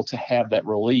are able to have that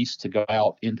release to go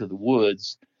out into the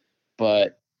woods,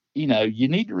 but you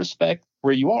need to respect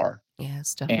where you are.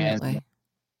 Yes, And definitely.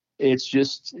 it's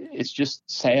just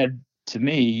sad to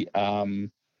me.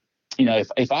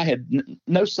 If I had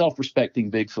no self-respecting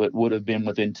Bigfoot would have been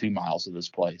within 2 miles of this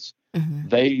place. Mm-hmm.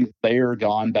 They are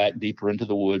gone back deeper into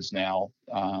the woods now.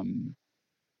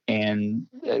 And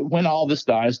when all this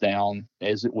dies down,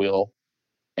 as it will,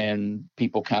 and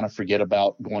people kind of forget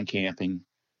about going camping,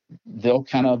 they'll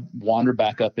kind of wander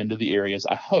back up into the areas,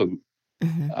 I hope,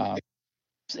 Mm-hmm. uh,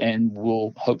 and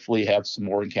we'll hopefully have some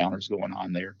more encounters going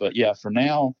on there. But yeah, for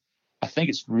now, I think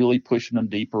it's really pushing them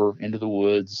deeper into the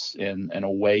woods and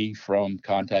away from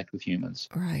contact with humans.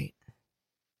 Right.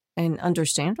 And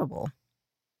understandable.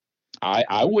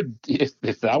 I would,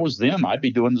 if that was them, I'd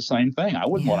be doing the same thing. I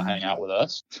wouldn't want to Yeah. hang out with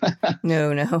us.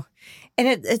 No, no. And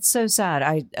it's so sad.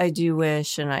 I do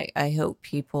wish and I hope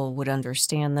people would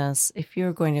understand this. If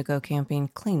you're going to go camping,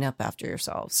 clean up after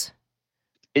yourselves.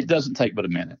 It doesn't take but a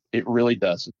minute. It really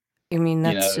doesn't. I mean, You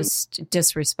that's know, just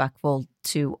disrespectful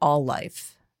to all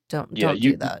life. Don't yeah, don't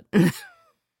do that.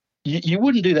 you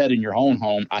wouldn't do that in your own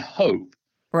home. I hope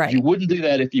you Right. wouldn't do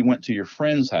that if you went to your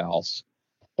friend's house.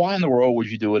 Why in the world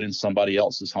would you do it in somebody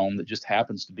else's home that just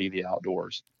happens to be the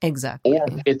outdoors? Or Exactly.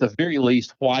 at the very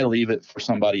least, why leave it for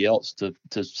somebody else to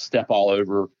step all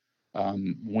over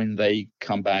when they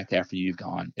come back after you've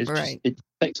gone? Right. It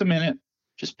takes a minute.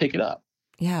 Just pick it up.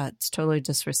 Yeah, it's totally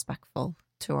disrespectful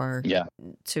to Yeah.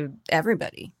 to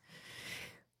everybody.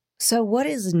 So what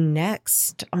is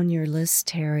next on your list,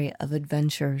 Terry, of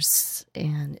adventures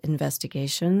and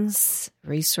investigations,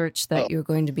 research Oh that you're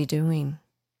going to be doing?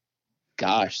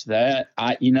 gosh,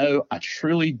 I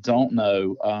truly don't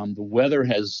know. The weather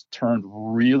has turned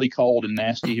really cold and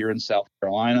nasty here in South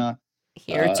Carolina.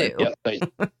 Here The too.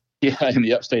 upstate, yeah, in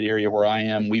the upstate area where I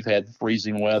am, we've had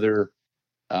freezing weather.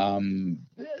 Um,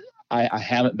 I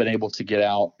haven't been able to get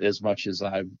out as much as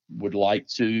I would like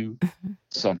to.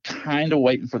 So I'm kind of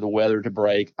waiting for the weather to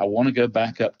break. I want to go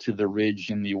back up to the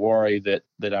ridge in the Uwharrie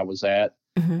that I was at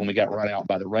Hmm. when we got run out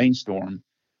by the rainstorm,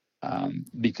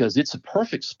 because it's a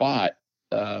perfect spot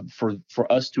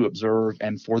for us to observe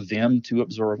and for them to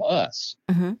observe us.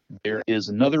 Hmm. There is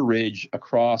another ridge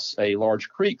across a large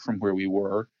creek from where we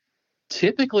were.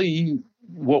 Typically,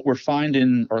 what we're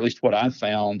finding, or at least what I've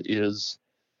found, is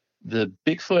the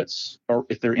Bigfoots, or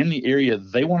if they're in the area,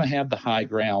 they want to have the high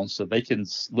ground so they can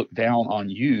look down on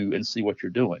you and see what you're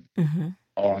doing. Hmm.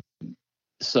 Uh,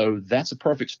 so that's a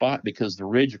perfect spot because the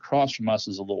ridge across from us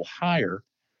is a little higher.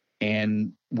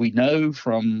 And we know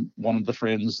from one of the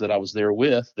friends that I was there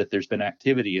with that there's been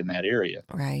activity in that area.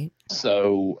 Right.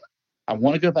 So I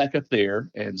want to go back up there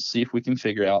and see if we can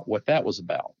figure out what that was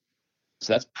about.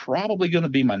 So that's probably going to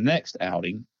be my next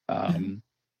outing. Hmm.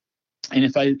 And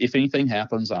if anything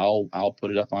happens, I'll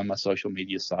put it up on my social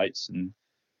media sites, and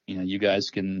you guys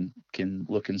can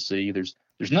look and see. There's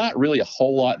not really a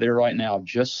whole lot there right now. I've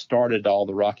just started all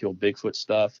the Rock Hill Bigfoot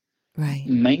stuff. Right.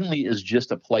 Mainly is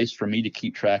just a place for me to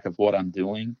keep track of what I'm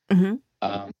doing. Hmm.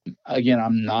 Um, Again,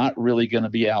 I'm not really going to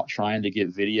be out trying to get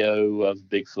video of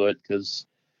Bigfoot because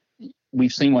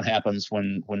we've seen what happens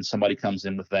when somebody comes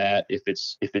in with that. If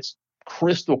it's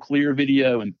crystal clear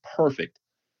video and perfect,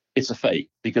 it's a fake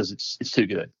because it's too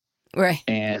good. Right.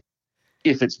 And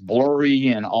if it's blurry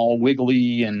and all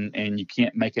wiggly and you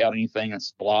can't make out anything,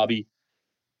 it's blobby.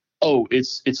 Oh,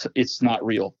 it's not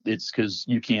real. It's because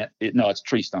you can't. No, it's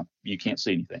tree stump. You can't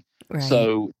see anything. Right.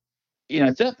 So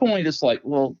at that point, it's like,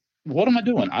 well, what am I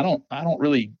doing? I'm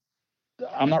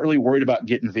not really worried about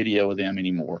getting video of them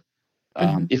anymore.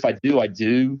 Hmm. If I do, I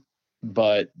do,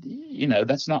 but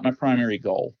that's not my primary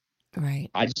goal. Right.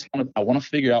 I want to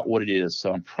figure out what it is.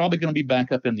 So I'm probably going to be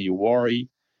back up in the Uwharrie,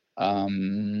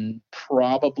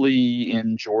 probably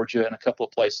in Georgia and a couple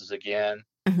of places again,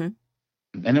 Hmm.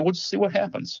 and then we'll just see what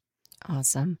happens.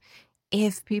 Awesome.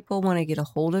 If people want to get a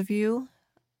hold of you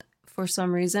for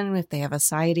some reason, if they have a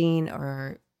sighting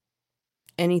or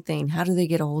anything, how do they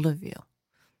get a hold of you?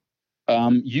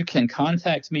 You can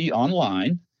contact me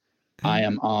online. I Mhm.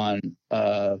 am on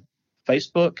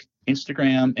Facebook,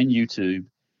 Instagram, and YouTube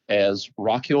as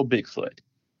Rock Hill Bigfoot.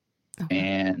 Okay.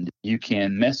 And you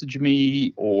can message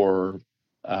me, or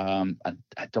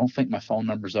I don't think my phone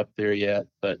number's up there yet,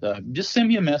 but just send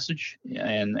me a message,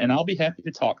 and I'll be happy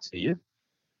to talk to you.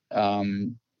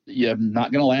 Yeah, I'm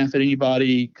not going to laugh at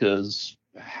anybody because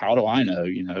how do I know?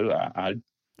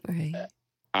 Right.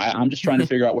 I'm just trying to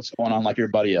figure out what's going on like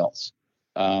everybody else.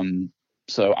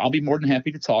 So I'll be more than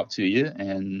happy to talk to you.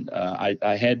 And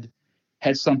I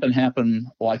had something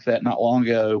happen like that not long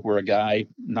ago where a guy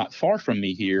not far from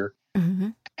me here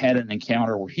had an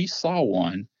encounter where he saw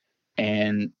one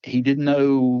and he didn't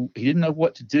know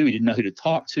what to do. He didn't know who to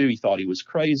talk to. He thought he was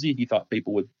crazy. He thought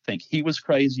people would think he was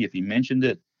crazy if he mentioned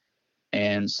it.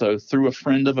 And so through a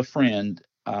friend of a friend,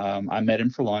 I met him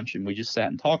for lunch and we just sat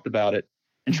and talked about it.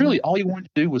 And truly all he wanted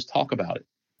to do was talk about it.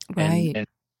 Right. And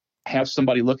have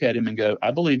somebody look at him and go,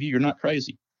 I believe you, you're not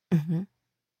crazy.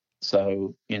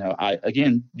 So,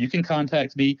 you can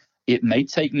contact me. It may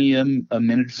take me a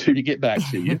minute or two to get back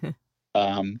to you.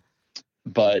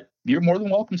 But you're more than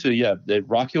welcome to. Yeah. The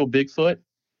Rock Hill Bigfoot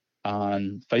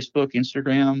on Facebook,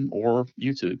 Instagram, or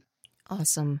YouTube.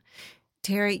 Awesome.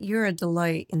 Terry, you're a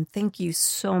delight, and thank you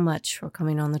so much for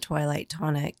coming on the Twilight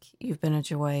Tonic. You've been a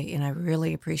joy, and I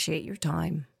really appreciate your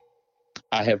time.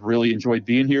 I have really enjoyed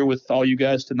being here with all you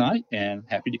guys tonight, and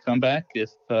happy to come back if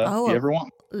you ever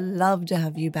want. Love to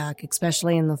have you back,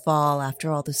 especially in the fall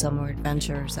after all the summer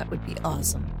adventures. That would be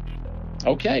awesome.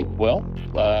 Okay, well,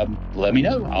 let me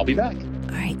know. I'll be back.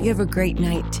 All right, you have a great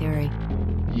night, Terry.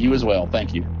 You as well.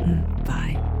 Thank you.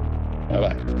 Bye.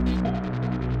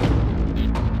 Bye-bye.